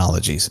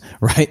technologies,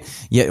 right?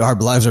 Yet our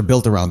lives are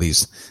built around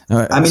these.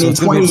 I mean, in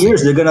 20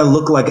 years, they're going to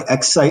look like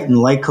Excite and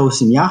Lycos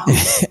and Yahoo,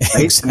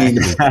 right? Exactly. I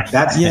mean,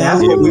 that's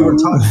what we were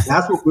talking.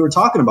 That's what we were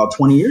talking about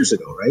 20 years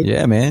ago, right?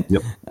 Yeah, man.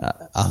 Yep.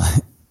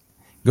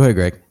 Go ahead,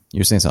 Greg.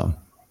 You're saying something.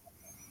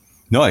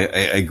 No, I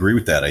agree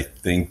with that. I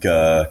think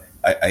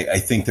I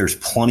think there's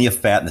plenty of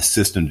fat in the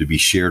system to be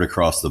shared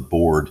across the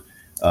board.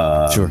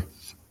 Sure.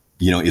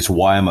 You know, it's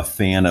why I'm a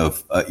fan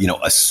of,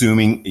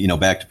 assuming,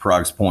 back to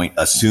Parag's point,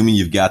 assuming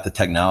you've got the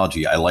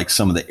technology. I like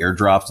some of the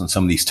airdrops and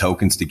some of these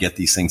tokens to get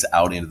these things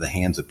out into the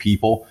hands of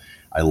people.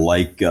 I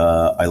like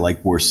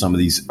where some of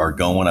these are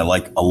going. I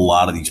like a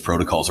lot of these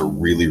protocols are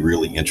really,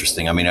 really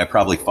interesting. I mean, I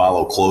probably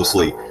follow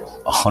closely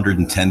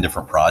 110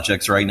 different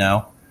projects right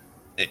now.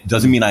 It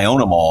doesn't mean I own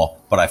them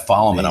all, but I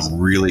follow them, and I'm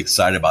really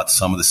excited about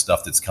some of the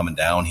stuff that's coming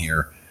down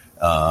here.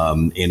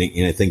 And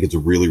I think it's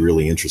really,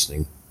 really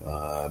interesting.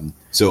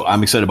 So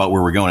I'm excited about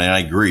where we're going. And I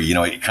agree,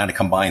 it kind of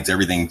combines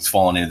everything's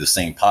falling into the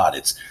same pot.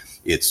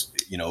 It's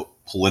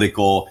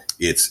political,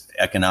 it's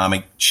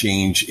economic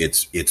change,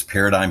 it's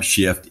paradigm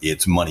shift,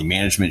 it's money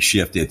management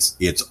shift.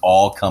 It's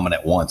all coming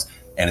at once,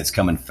 and it's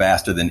coming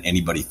faster than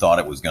anybody thought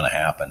it was going to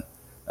happen.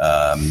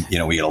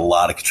 We get a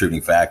lot of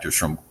contributing factors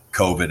from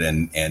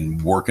COVID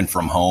and working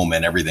from home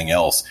and everything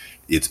else.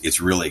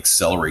 It's really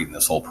accelerating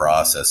this whole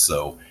process.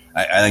 So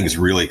I think it's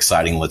really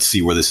exciting. Let's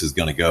see where this is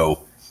going to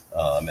go.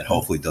 And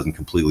hopefully it doesn't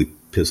completely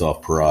piss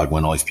off Parag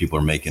when all these people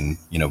are making,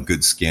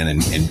 good skin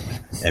and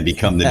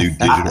become the new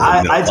digital.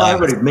 I tell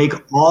everybody, make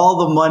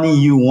all the money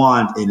you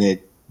want in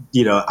it.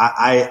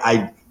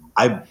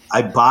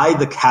 I buy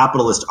the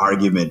capitalist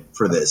argument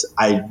for this.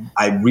 I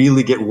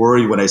really get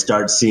worried when I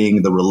start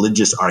seeing the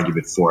religious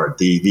argument for it.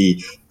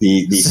 The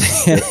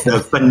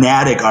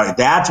fanatic argument.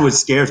 That's what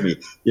scares me.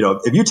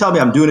 If you tell me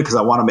I'm doing it because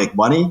I want to make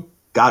money,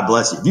 God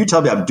bless you. If you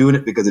tell me I'm doing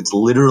it because it's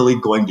literally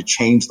going to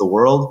change the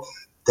world,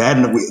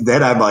 then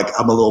I'm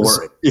a little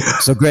worried. Yeah.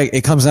 So Greg,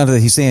 it comes down to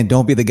he's saying,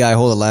 don't be the guy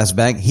hold the last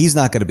bag. He's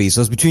not going to be. So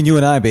it's between you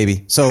and I,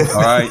 baby. So all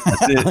right,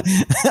 that's it.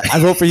 I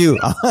vote for you.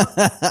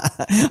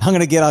 I'm going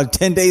to get out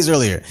 10 days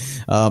earlier.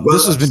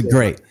 This has been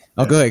great.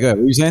 Oh, go ahead. What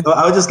were you saying?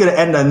 I was just going to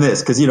end on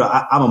this because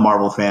I'm a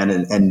Marvel fan,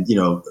 and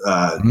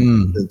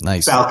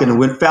nice. Falcon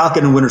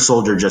and Winter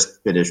Soldier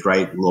just finished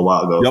right a little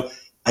while ago. Yep.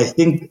 I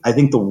think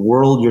the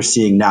world you're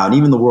seeing now, and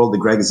even the world that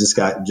Greg is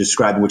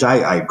describing, which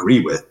I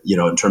agree with,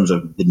 in terms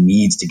of the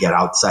needs to get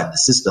outside the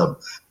system,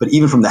 but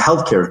even from the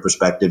healthcare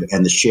perspective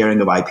and the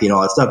sharing of IP and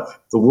all that stuff,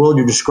 the world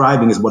you're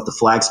describing is what the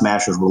Flag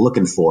Smashers were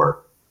looking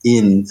for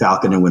in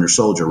Falcon and Winter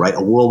Soldier, right?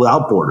 A world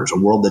without borders, a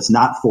world that's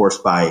not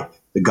forced by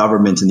the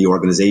government and the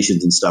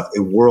organizations and stuff,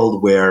 a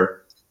world where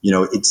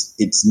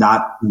it's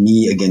not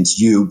me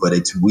against you, but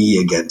it's we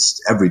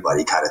against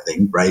everybody kind of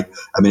thing, right?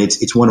 I mean,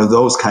 it's one of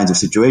those kinds of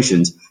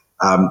situations.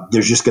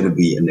 There's just going to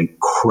be an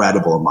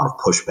incredible amount of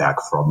pushback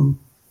from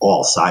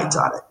all sides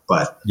on it.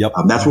 But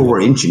that's what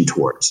we're inching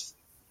towards.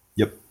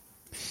 Yep.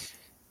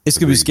 It's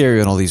going to be scary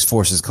when all these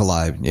forces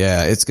collide.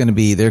 Yeah,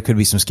 there could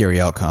be some scary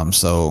outcomes.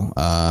 So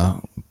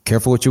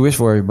careful what you wish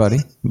for, everybody.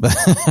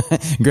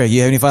 Greg,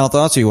 you have any final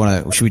thoughts,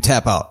 or should we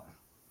tap out?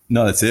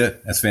 No, that's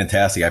it. That's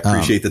fantastic. I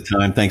appreciate the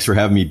time. Thanks for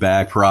having me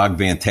back. Parag,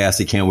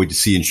 fantastic. Can't wait to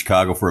see you in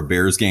Chicago for a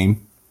Bears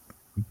game.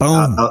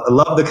 Boom. I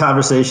love the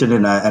conversation,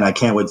 and I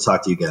can't wait to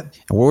talk to you again.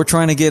 We're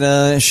trying to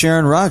get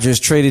Sharon Rodgers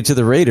traded to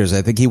the Raiders.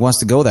 I think he wants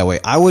to go that way.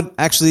 I would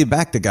actually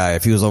back the guy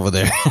if he was over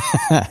there.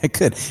 I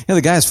could.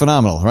 The guy is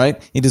phenomenal, right?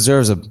 He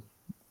deserves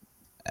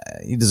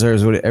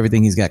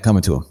everything he's got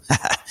coming to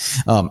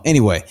him.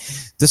 Anyway,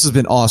 this has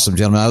been awesome,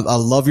 gentlemen. I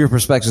love your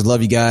perspectives.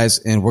 Love you guys.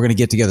 And we're going to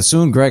get together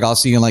soon. Greg, I'll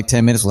see you in like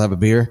 10 minutes. We'll have a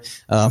beer.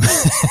 But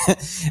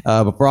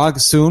Parag,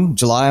 soon,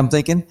 July, I'm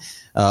thinking.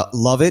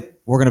 Love it.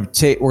 We're gonna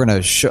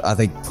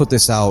put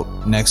this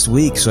out next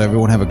week. So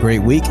everyone have a great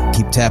week.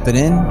 Keep tapping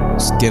in.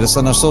 Just get us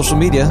on our social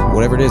media,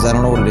 whatever it is. I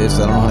don't know what it is.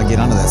 I don't know how to get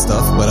onto that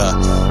stuff.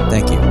 But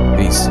thank you.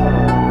 Peace.